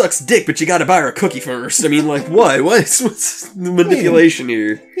Megan sucks dick, but you gotta buy her a cookie first. I mean, like, what? What's the manipulation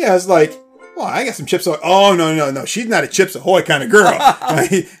here? Yeah, it's like, well, I got some Chips Ahoy. Oh, no. She's not a Chips Ahoy kind of girl.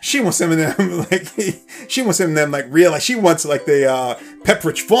 She wants some of them, like, real, like, she wants, like, the,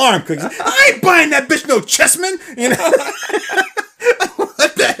 Pepperidge Farm cookies. I ain't buying that bitch no Chessman.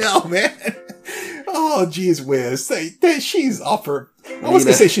 What the hell, man? Oh, geez whiz. She's off her. I was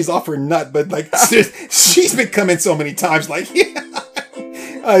going to say she's off her nut, but like, she's been coming so many times, like,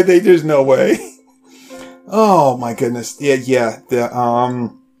 yeah. There's no way. Oh, my goodness. Yeah.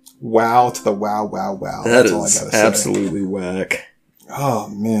 Wow to the wow. That's all I gotta say. Absolutely whack. Oh,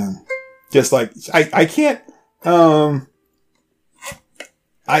 man. Just like, I can't,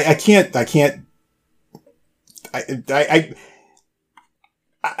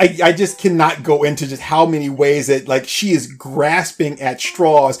 I just cannot go into just how many ways that, like, she is grasping at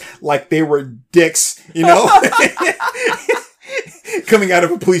straws like they were dicks, coming out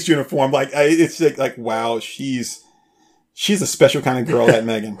of a police uniform. Like, it's like, wow, she's a special kind of girl, that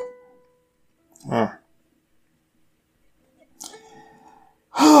Megan.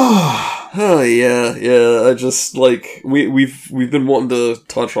 Oh yeah. I just, like, we've been wanting to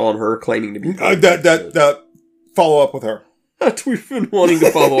touch on her claiming to be follow up with her. We've been wanting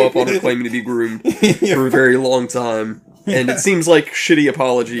to follow up on her claiming to be groomed for a very long time. And it seems like shitty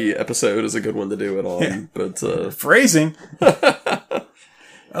apology episode is a good one to do it on. Yeah. But phrasing.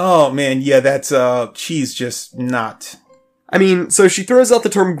 Oh man, yeah, that's she's just not. I mean, so she throws out the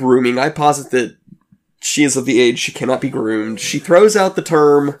term grooming. I posit that she is of the age she cannot be groomed. She throws out the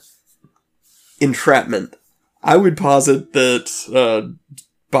term entrapment. I would posit that,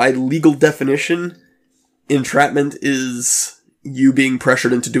 by legal definition, entrapment is you being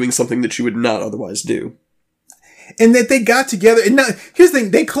pressured into doing something that you would not otherwise do. And that they got together, and here's the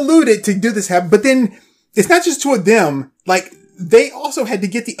thing, they colluded to do this happen, but then it's not just two of them, like, they also had to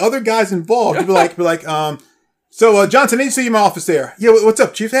get the other guys involved to be like, so, Johnson, I need to see you in my office there. Yeah, what's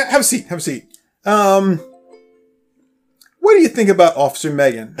up, Chief? Have a seat. What do you think about Officer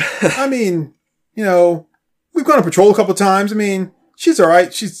Megan? I mean, we've gone on patrol a couple of times. I mean, she's all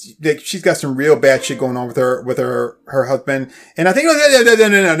right. She's got some real bad shit going on with her husband. And I think,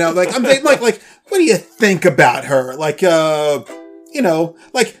 no. Like, I'm like, what do you think about her? Like,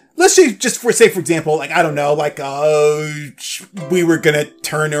 let's say just for example, like, I don't know, like, we were gonna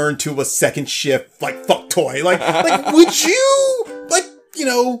turn her into a second shift, like, fuck toy. Like, would you, like,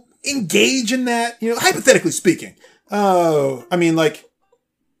 engage in that? Hypothetically speaking. I mean,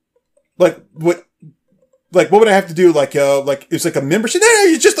 what would I have to do? Like, it's like a membership. No,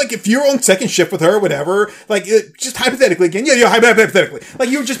 it's just like if you're on second shift with her, whatever. Like, just hypothetically again. Yeah, hypothetically. Like,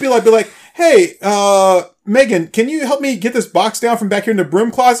 you would just be like, hey, Megan, can you help me get this box down from back here in the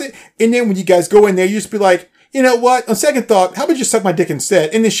broom closet? And then when you guys go in there, you just be like, you know what? On second thought, how about you suck my dick instead?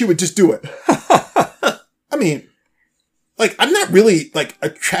 And then she would just do it. I mean, like, I'm not really, like,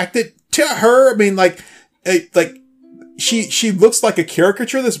 attracted to her. I mean, she looks like a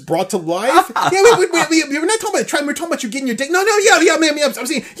caricature that's brought to life. Yeah, we're not talking about trying. We're talking about you getting your dick. No, yeah, man. I'm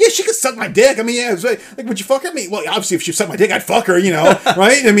saying, yeah, she could suck my dick. I mean, yeah, it's like, would you fuck her? I mean, well, obviously, if she sucked my dick, I'd fuck her.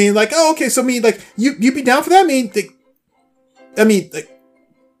 Right? I mean, like, oh, okay. So, I mean, like, you'd be down for that? I mean,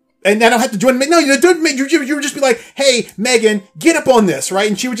 and I don't have to join. No, you don't. You would just be like, hey, Megan, get up on this, right?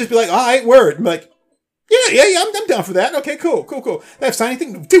 And she would just be like, all right, word. I'm like, yeah, I'm down for that. Okay, cool. I have to sign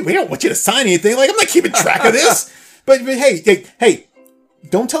anything, dude. We don't want you to sign anything. Like, I'm not keeping track of this. But hey,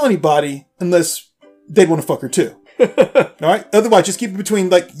 don't tell anybody unless they'd want to fuck her too. All right? Otherwise, just keep it between,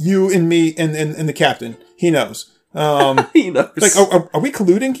 like, you and me and the captain. He knows. He knows. Like, are we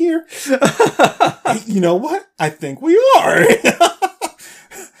colluding here? You know what? I think we are.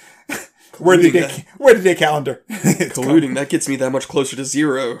 Where the day calendar? Colluding, that gets me that much closer to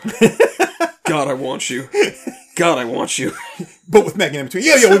 0. God, I want you. But with Megan in between.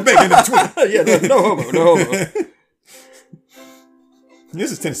 Yeah, with Megan in between. Yeah, no homo. This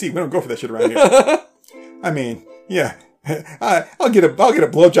is Tennessee. We don't go for that shit around here. I mean, yeah. I'll get a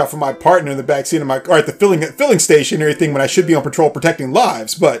blowjob from my partner in the backseat of my car at the filling station and everything when I should be on patrol protecting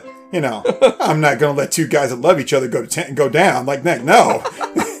lives. But, I'm not going to let two guys that love each other go down like that. No.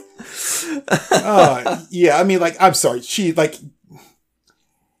 Yeah, I mean, like, I'm sorry.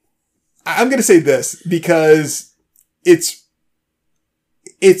 I'm going to say this because it's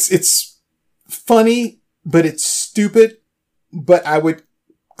funny, but it's stupid. But I would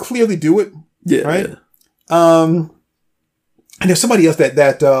clearly do it. Yeah. Right. Yeah. And there's somebody else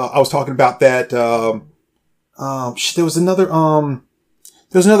that I was talking about that. There was another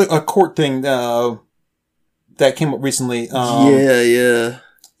court thing that came up recently. Yeah.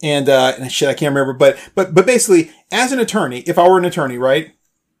 And shit, I can't remember. But basically, as an attorney, if I were an attorney, right,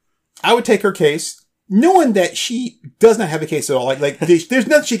 I would take her case, knowing that she does not have a case at all. Like there's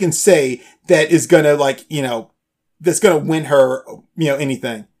nothing she can say that is gonna, like, that's gonna win her,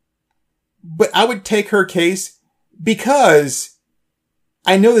 anything. But I would take her case because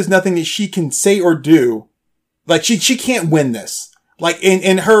I know there's nothing that she can say or do. Like, she can't win this. Like,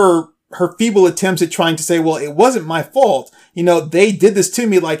 in her feeble attempts at trying to say, well, it wasn't my fault. They did this to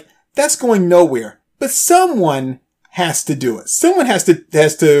me. Like, that's going nowhere. But someone has to do it. Someone has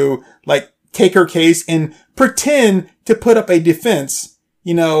to like, take her case and pretend to put up a defense,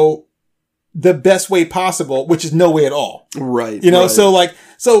 the best way possible, which is no way at all. Right. Right.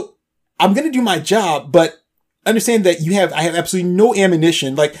 So I'm going to do my job, but understand that I have absolutely no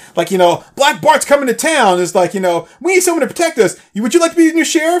ammunition. Like, Black Bart's coming to town. It's like, we need someone to protect us. Would you like to be the new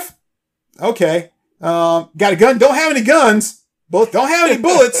sheriff? Okay. Got a gun? Don't have any guns. Both don't have any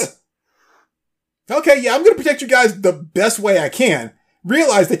bullets. Okay. Yeah. I'm going to protect you guys the best way I can.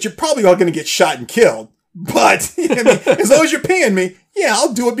 Realize that you're probably all going to get shot and killed. But as long as you're paying me, yeah,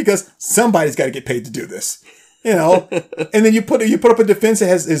 I'll do it because somebody's got to get paid to do this, and then you put up a defense that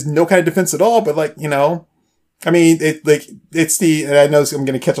is no kind of defense at all. But, like, I mean, and I know I'm going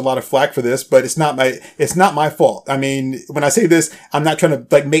to catch a lot of flack for this, but it's not my fault. I mean, when I say this, I'm not trying to,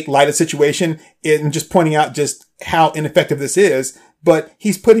 like, make light of the situation and just pointing out just how ineffective this is, but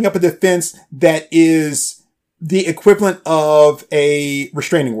he's putting up a defense that is the equivalent of a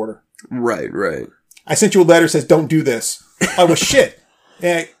restraining order. Right. I sent you a letter that says, don't do this. I was shit.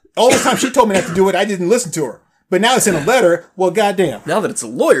 And all the time she told me not to do it, I didn't listen to her. But now it's in a letter. Well, goddamn. Now that it's a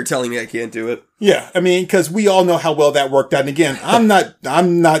lawyer telling me I can't do it. Yeah, I mean, because we all know how well that worked out. And again, I'm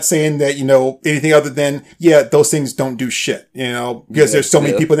not saying that, anything other than, yeah, those things don't do shit, because there's so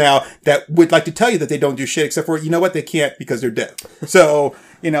many people now that would like to tell you that they don't do shit, except for, you know what, they can't because they're dead. So,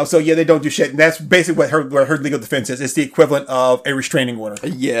 they don't do shit. And that's basically what her legal defense is. It's the equivalent of a restraining order.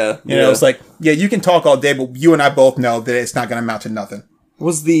 Yeah. It's like, yeah, you can talk all day, but you and I both know that it's not going to amount to nothing.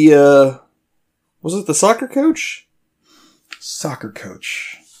 Was it the soccer coach? Soccer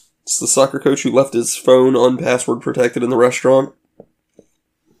coach. It's the soccer coach who left his phone unpassword protected in the restaurant.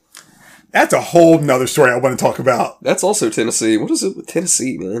 That's a whole nother story I want to talk about. That's also Tennessee. What is it with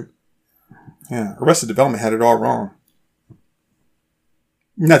Tennessee, man? Yeah, Arrested Development had it all wrong.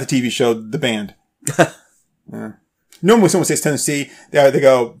 Not the TV show, the band. Yeah. Normally when someone says Tennessee, they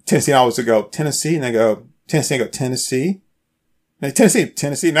go, Tennessee, and I always go, Tennessee, and they go, Tennessee, and I go, Tennessee? Like,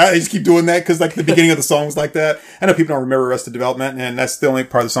 Tennessee. Now I just keep doing that because like the beginning of the song's like that. I know people don't remember Arrested Development, and that's the only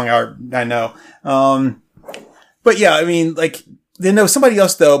part of the song I know. But yeah, I mean, like, they know somebody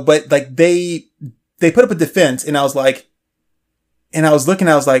else though, but like they put up a defense, and I was like, I was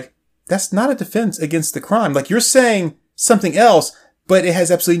like, that's not a defense against the crime. Like, you're saying something else, but it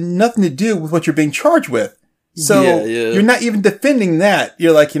has absolutely nothing to do with what you're being charged with. So you're not even defending that.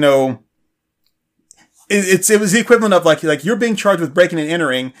 You're like, it was the equivalent of like you're being charged with breaking and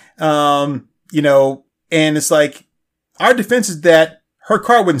entering, and it's like, our defense is that her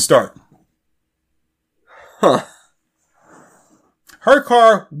car wouldn't start. Huh. Her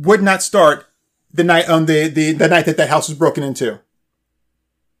car would not start the night on the night that house was broken into.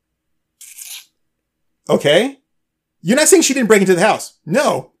 Okay? You're not saying she didn't break into the house.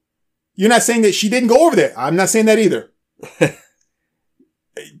 No. You're not saying that she didn't go over there. I'm not saying that either.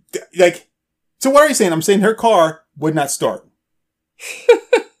 So what are you saying? I'm saying her car would not start.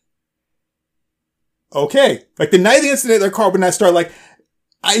 Okay. Like, the night of the incident, their car would not start. Like,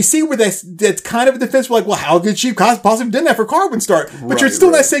 I see where that's kind of a defense. Like, well, how could she possibly done that if her car wouldn't start? But you're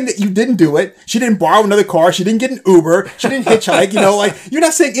still not saying that you didn't do it. She didn't borrow another car. She didn't get an Uber. She didn't hitchhike. Like, you're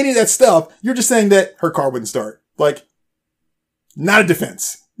not saying any of that stuff. You're just saying that her car wouldn't start. Like, not a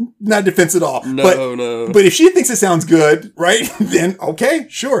defense. Not a defense at all. No. But if she thinks it sounds good, right? Then, okay,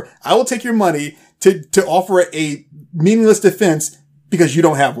 sure. I will take your money to offer a meaningless defense because you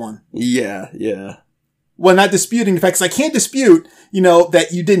don't have one. Yeah. Well, not disputing the fact, because I can't dispute, that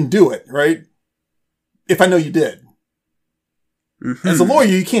you didn't do it, right? If I know you did. Mm-hmm. As a lawyer,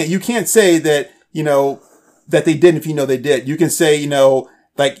 you can't say that, that they didn't if you know they did. You can say,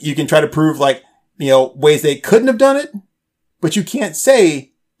 like, you can try to prove, like, ways they couldn't have done it, but you can't say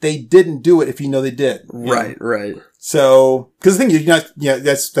they didn't do it if you know they did. Right. So, because the thing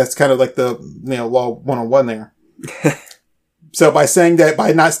that's kind of like the, law 101 there. So by saying that,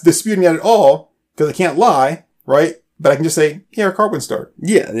 by not disputing that at all, because I can't lie, right? But I can just say, yeah, our car wouldn't start.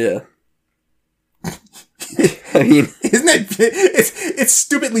 Yeah. I mean, isn't that, it's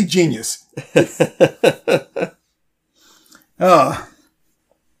stupidly genius.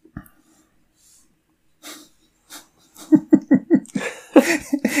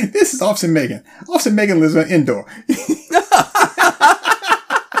 This is Officer Megan. Officer Megan lives on indoor.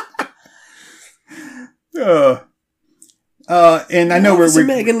 And I know Officer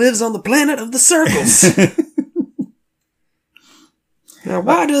Megan lives on the planet of the circles. Now,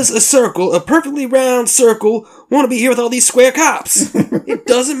 why does a perfectly round circle, want to be here with all these square cops? It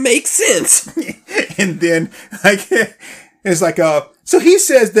doesn't make sense. And then, like, it's like, so he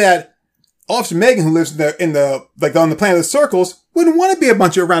says that Officer Megan, who lives in the on the planet of the circles, wouldn't want to be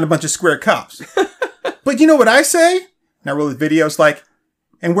around a bunch of square cops. But you know what I say? And I roll the video. It's like,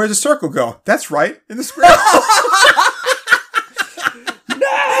 and where's the circle go? That's right, in the square.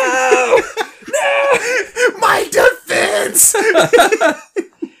 No! My defense!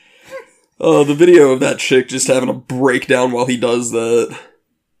 Oh, the video of that chick just having a breakdown while he does that.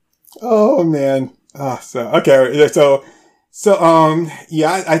 Oh man. Okay.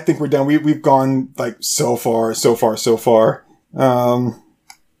 Yeah, I think we're done. We've gone like so far.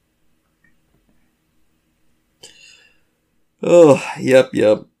 Oh, yep.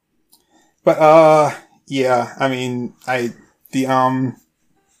 But, yeah, I mean, I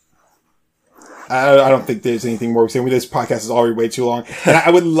don't think there's anything more we say. This podcast is already way too long. And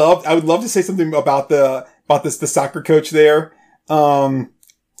I would love to say something about the soccer coach there.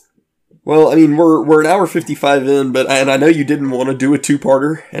 Well, I mean, we're an hour 55 in, and I know you didn't want to do a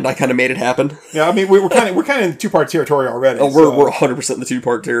two-parter, and I kind of made it happen. Yeah, I mean, we're kind of in two-part territory already. Oh, we're 100% in the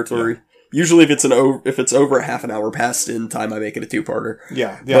two-part territory. Yeah. Usually, if it's over a half an hour past in time, I make it a two-parter.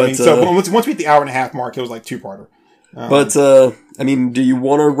 Yeah. But, I mean, so once we hit the hour and a half mark, it was like two-parter. But, I mean, do you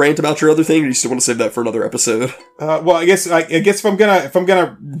want to rant about your other thing, or do you still want to save that for another episode? Well, I guess if I'm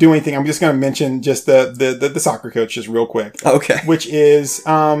gonna do anything, I'm just gonna mention just the soccer coach just real quick. Okay. Which is,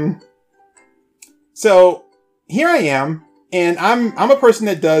 so here I am, and I'm a person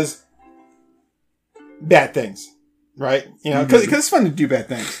that does bad things, right? You know, because it's fun to do bad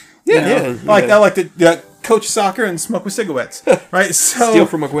things. Yeah. I like to coach soccer and smoke with cigarettes, right? So steal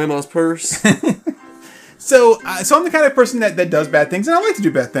from my grandma's purse. So I'm the kind of person that does bad things, and I like to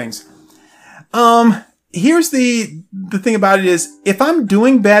do bad things. Here's the thing about it is, if I'm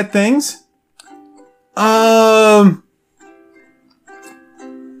doing bad things, I'm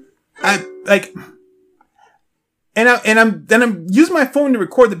using my phone to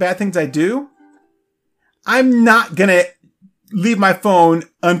record the bad things I do. I'm not gonna leave my phone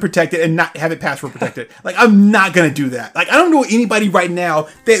unprotected and not have it password protected. Like, I'm not gonna do that. Like, I don't know anybody right now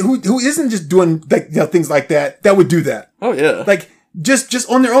that who isn't just doing like, you know, things like that would do that. Oh yeah. Like, just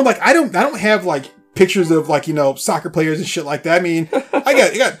on their own. Like, I don't have like pictures of like, you know, soccer players and shit like that. I mean,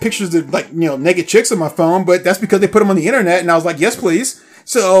 I got pictures of like, you know, naked chicks on my phone, but that's because they put them on the internet, and I was like, yes, please.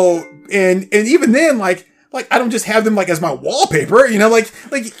 So, and even then, like I don't just have them like as my wallpaper, you know, like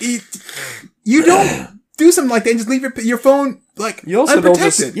you don't do something like that and just leave your phone like you also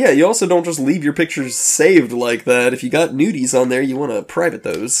unprotected. You also don't just leave your pictures saved like that. If you got nudies on there, you want to private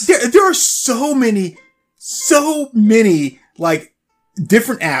those. There are so many like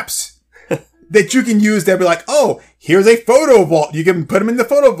different apps that you can use that be like, oh, here's a photo vault. You can put them in the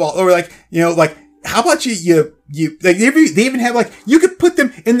photo vault, or like, you know, like how about you like they even have like you could put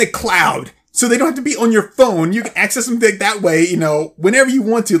them in the cloud. So they don't have to be on your phone. You can access them that way, you know, whenever you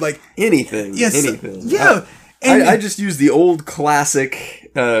want to, like anything. Yes, anything. Yeah. I just use the old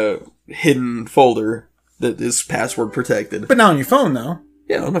classic hidden folder that is password protected. But not on your phone, though.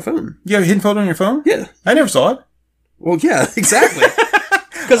 Yeah, on my phone. You have a hidden folder on your phone? Yeah. I never saw it. Well, yeah, exactly.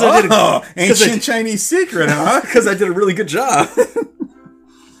 Because ancient Chinese secret, huh? Because I did a really good job.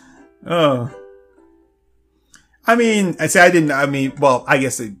 Oh. I mean, I guess I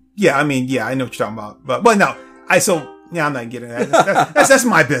know what you're talking about. But no, I'm not getting that. That's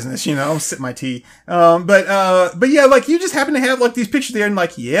my business, you know, sip my tea. But yeah, like you just happen to have like these pictures there and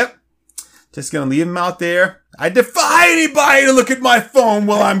like, yep, just gonna leave them out there. I defy anybody to look at my phone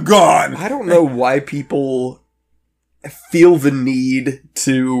while I'm gone. I don't know why people feel the need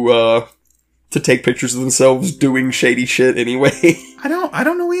to take pictures of themselves doing shady shit anyway. I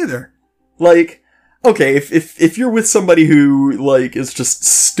don't know either. Like, okay, if you're with somebody who, like, is just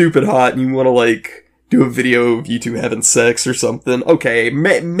stupid hot and you want to, like, do a video of you two having sex or something, okay,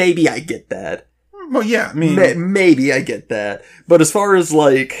 maybe I get that. Well, yeah, I mean... maybe I get that. But as far as,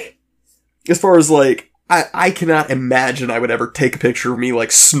 I cannot imagine I would ever take a picture of me,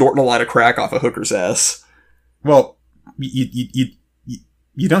 like, snorting a line of crack off a hooker's ass. Well, you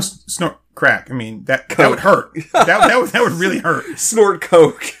don't snort crack. I mean, that would hurt. that would really hurt. Snort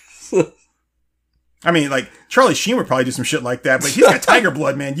coke. I mean, like, Charlie Sheen would probably do some shit like that, but he's got tiger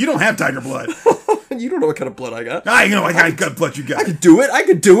blood, man. You don't have tiger blood. You don't know what kind of blood I got. I know what kind of blood you got. I could do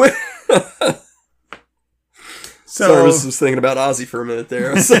it. So, sorry, I was just thinking about Ozzy for a minute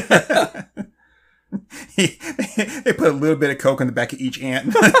there. They put a little bit of coke in the back of each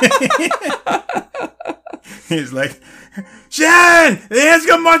ant. He's like, Shan! The ants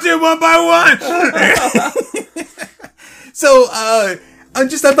come marching one by one! So, I'm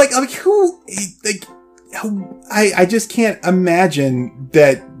like, I just can't imagine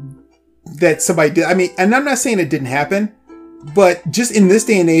that somebody did. I mean, and I'm not saying it didn't happen, but just in this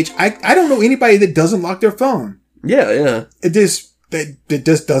day and age, I don't know anybody that doesn't lock their phone. Yeah. It just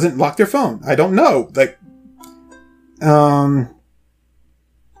doesn't lock their phone. I don't know. Like,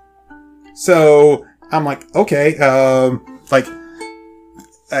 so I'm like, okay, I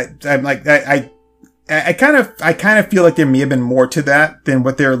kind of feel like there may have been more to that than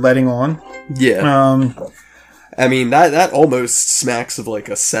what they're letting on. Yeah. I mean, that almost smacks of like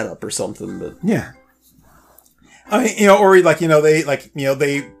a setup or something, but yeah. I mean, you know, or like, you know, I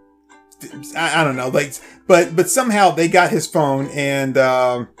don't know, like, but somehow they got his phone and,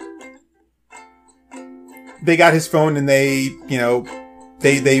 they, you know,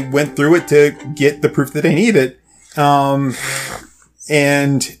 they went through it to get the proof that they needed. And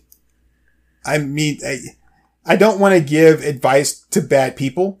I mean, I don't want to give advice to bad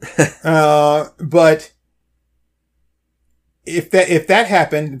people, but if that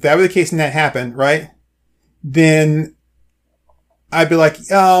happened, if that were the case and that happened, right? Then I'd be like,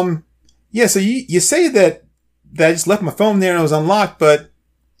 yeah, so you say that I just left my phone there and it was unlocked, but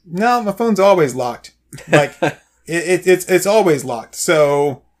no, my phone's always locked. Like, it's always locked.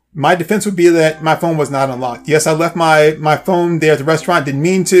 So my defense would be that my phone was not unlocked. Yes, I left my phone there at the restaurant. Didn't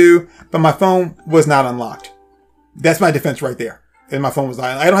mean to, but my phone was not unlocked. That's my defense right there. And my phone was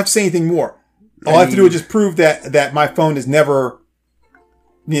not. I don't have to say anything more. All I have to do is just prove that my phone is never,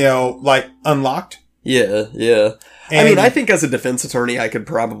 like unlocked. Yeah, yeah. And I mean, I think as a defense attorney, I could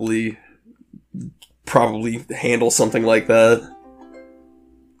probably handle something like that.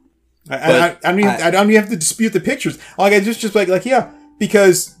 I don't even have to dispute the pictures. Like I just like yeah,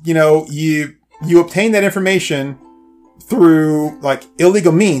 because you obtain that information through like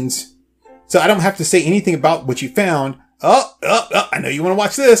illegal means, so I don't have to say anything about what you found. Oh, I know you want to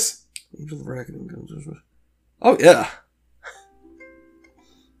watch this. Oh yeah.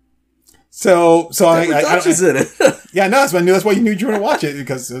 So Deborah Dutch is in it. Yeah, no, that's why you knew you were going to watch it,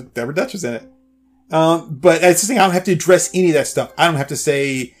 because Deborah Dutch was in it. But it's the thing, I don't have to address any of that stuff. I don't have to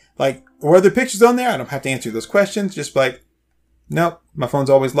say like, were there pictures on there? I don't have to answer those questions. Just like, nope, my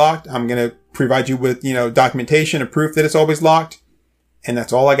phone's always locked. I'm going to provide you with, documentation and proof that it's always locked. And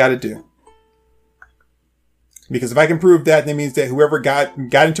that's all I got to do. Because if I can prove that means that whoever got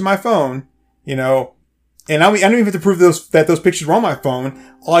into my phone, and I don't even have to prove that those pictures were on my phone.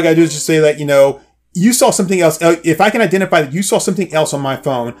 All I got to do is just say that, you saw something else. If I can identify that you saw something else on my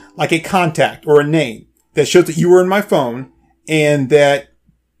phone, like a contact or a name that shows that you were in my phone and that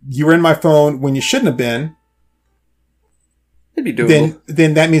you were in my phone when you shouldn't have been, it'd be doable.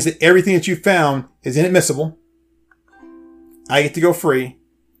 Then that means that everything that you found is inadmissible. I get to go free,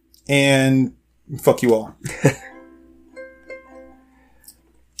 and fuck you all.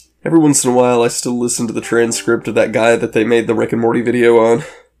 Every once in a while, I still listen to the transcript of that guy that they made the Rick and Morty video on.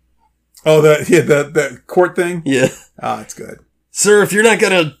 Oh, the court thing? Yeah. Ah, it's good. Sir, if you're not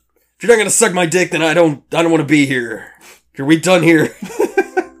gonna suck my dick, then I don't want to be here. Are we done here?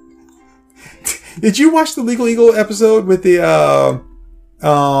 Did you watch the Legal Eagle episode with the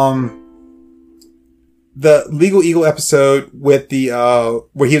Legal Eagle episode with the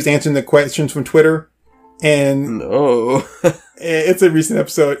where he was answering the questions from Twitter? And no. It's a recent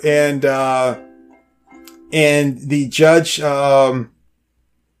episode, and the judge,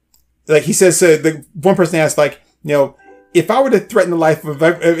 like he says, the one person asked, like, if I were to threaten the life of,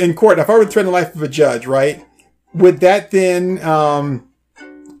 in court, if I were to threaten the life of a judge, right, would that then,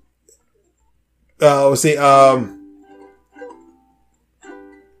 let's see,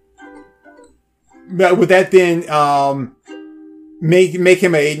 would that then, make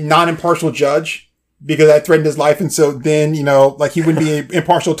him a non-impartial judge? Because I threatened his life, and so then, like he wouldn't be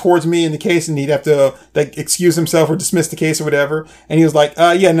impartial towards me in the case, and he'd have to like excuse himself or dismiss the case or whatever. And he was like,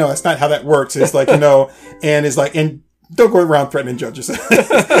 yeah, no, that's not how that works. It's like, and it's like, and don't go around threatening judges.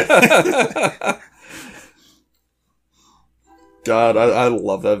 God, I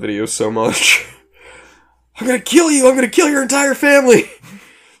love that video so much. I'm gonna kill you. I'm gonna kill your entire family.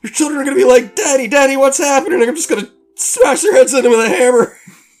 Your children are gonna be like, Daddy, what's happening? And I'm just gonna smash their heads in with a hammer.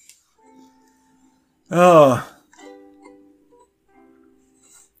 Oh.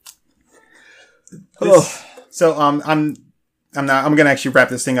 So I'm gonna actually wrap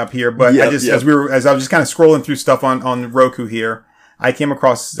this thing up here, but as I was just kind of scrolling through stuff on Roku here, I came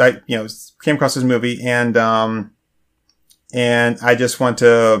across this movie, and I just want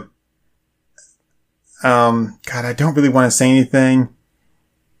to, God, I don't really want to say anything.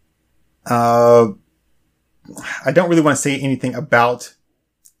 I don't really want to say anything about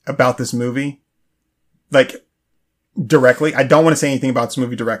this movie. Like, directly. I don't want to say anything about this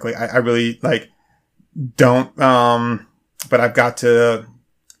movie directly. I really, don't, but I've got to,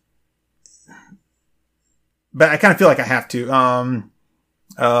 but I kind of feel like I have to,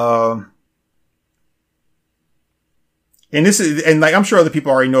 and this is, and I'm sure other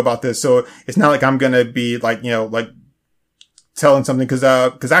people already know about this, so it's not like I'm gonna be telling something, cause I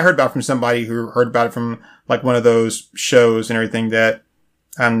heard about it from somebody who heard about it from, one of those shows and everything that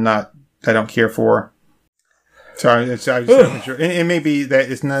I don't care for. Sorry, sure. And maybe that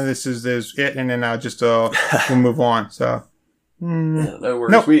it's none of this is it, and then I'll just we'll move on. So no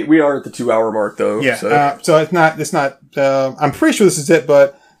worries. Nope. We are at the 2 hour mark though. Yeah. So it's not. I'm pretty sure this is it,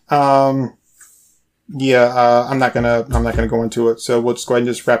 but I'm not gonna go into it. So we'll just go ahead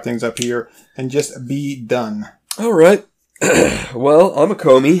and just wrap things up here and just be done. All right. Well, I'm a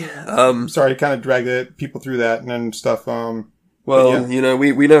Comey. Sorry to kind of drag people through that and stuff. Well, yeah.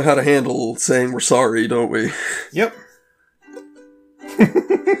 We know how to handle saying we're sorry, don't we? Yep.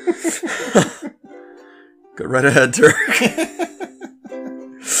 Go right ahead, Turk.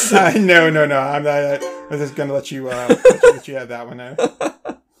 No. I'm not. I'm just gonna let you let you have that one now.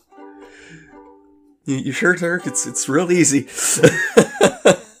 You sure, Turk? It's real easy.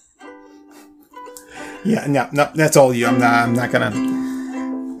 Yeah. No. That's all you. I'm not gonna.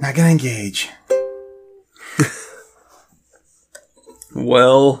 Not gonna engage.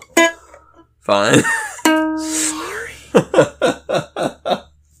 Well, fine. Sorry.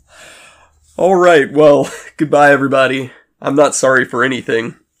 All right, well, goodbye, everybody. I'm not sorry for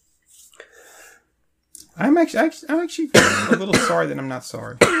anything. I'm actually a little sorry that I'm not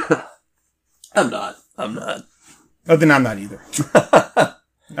sorry. I'm not. Oh, then I'm not either. All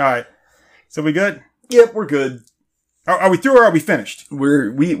right. So we good? Yep, we're good. Are we through or are we finished?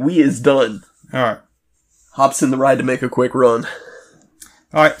 We is done. All right. Hops in the ride to make a quick run.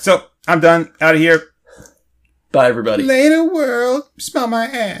 All right. So I'm done. Out of here. Bye, everybody. Later, world. Smell my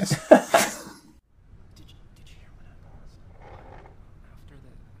ass.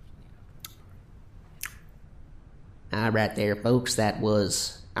 All right there, folks. That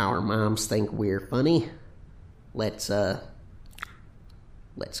was Our Moms Think We're Funny. Let's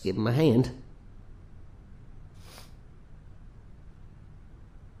give them a hand.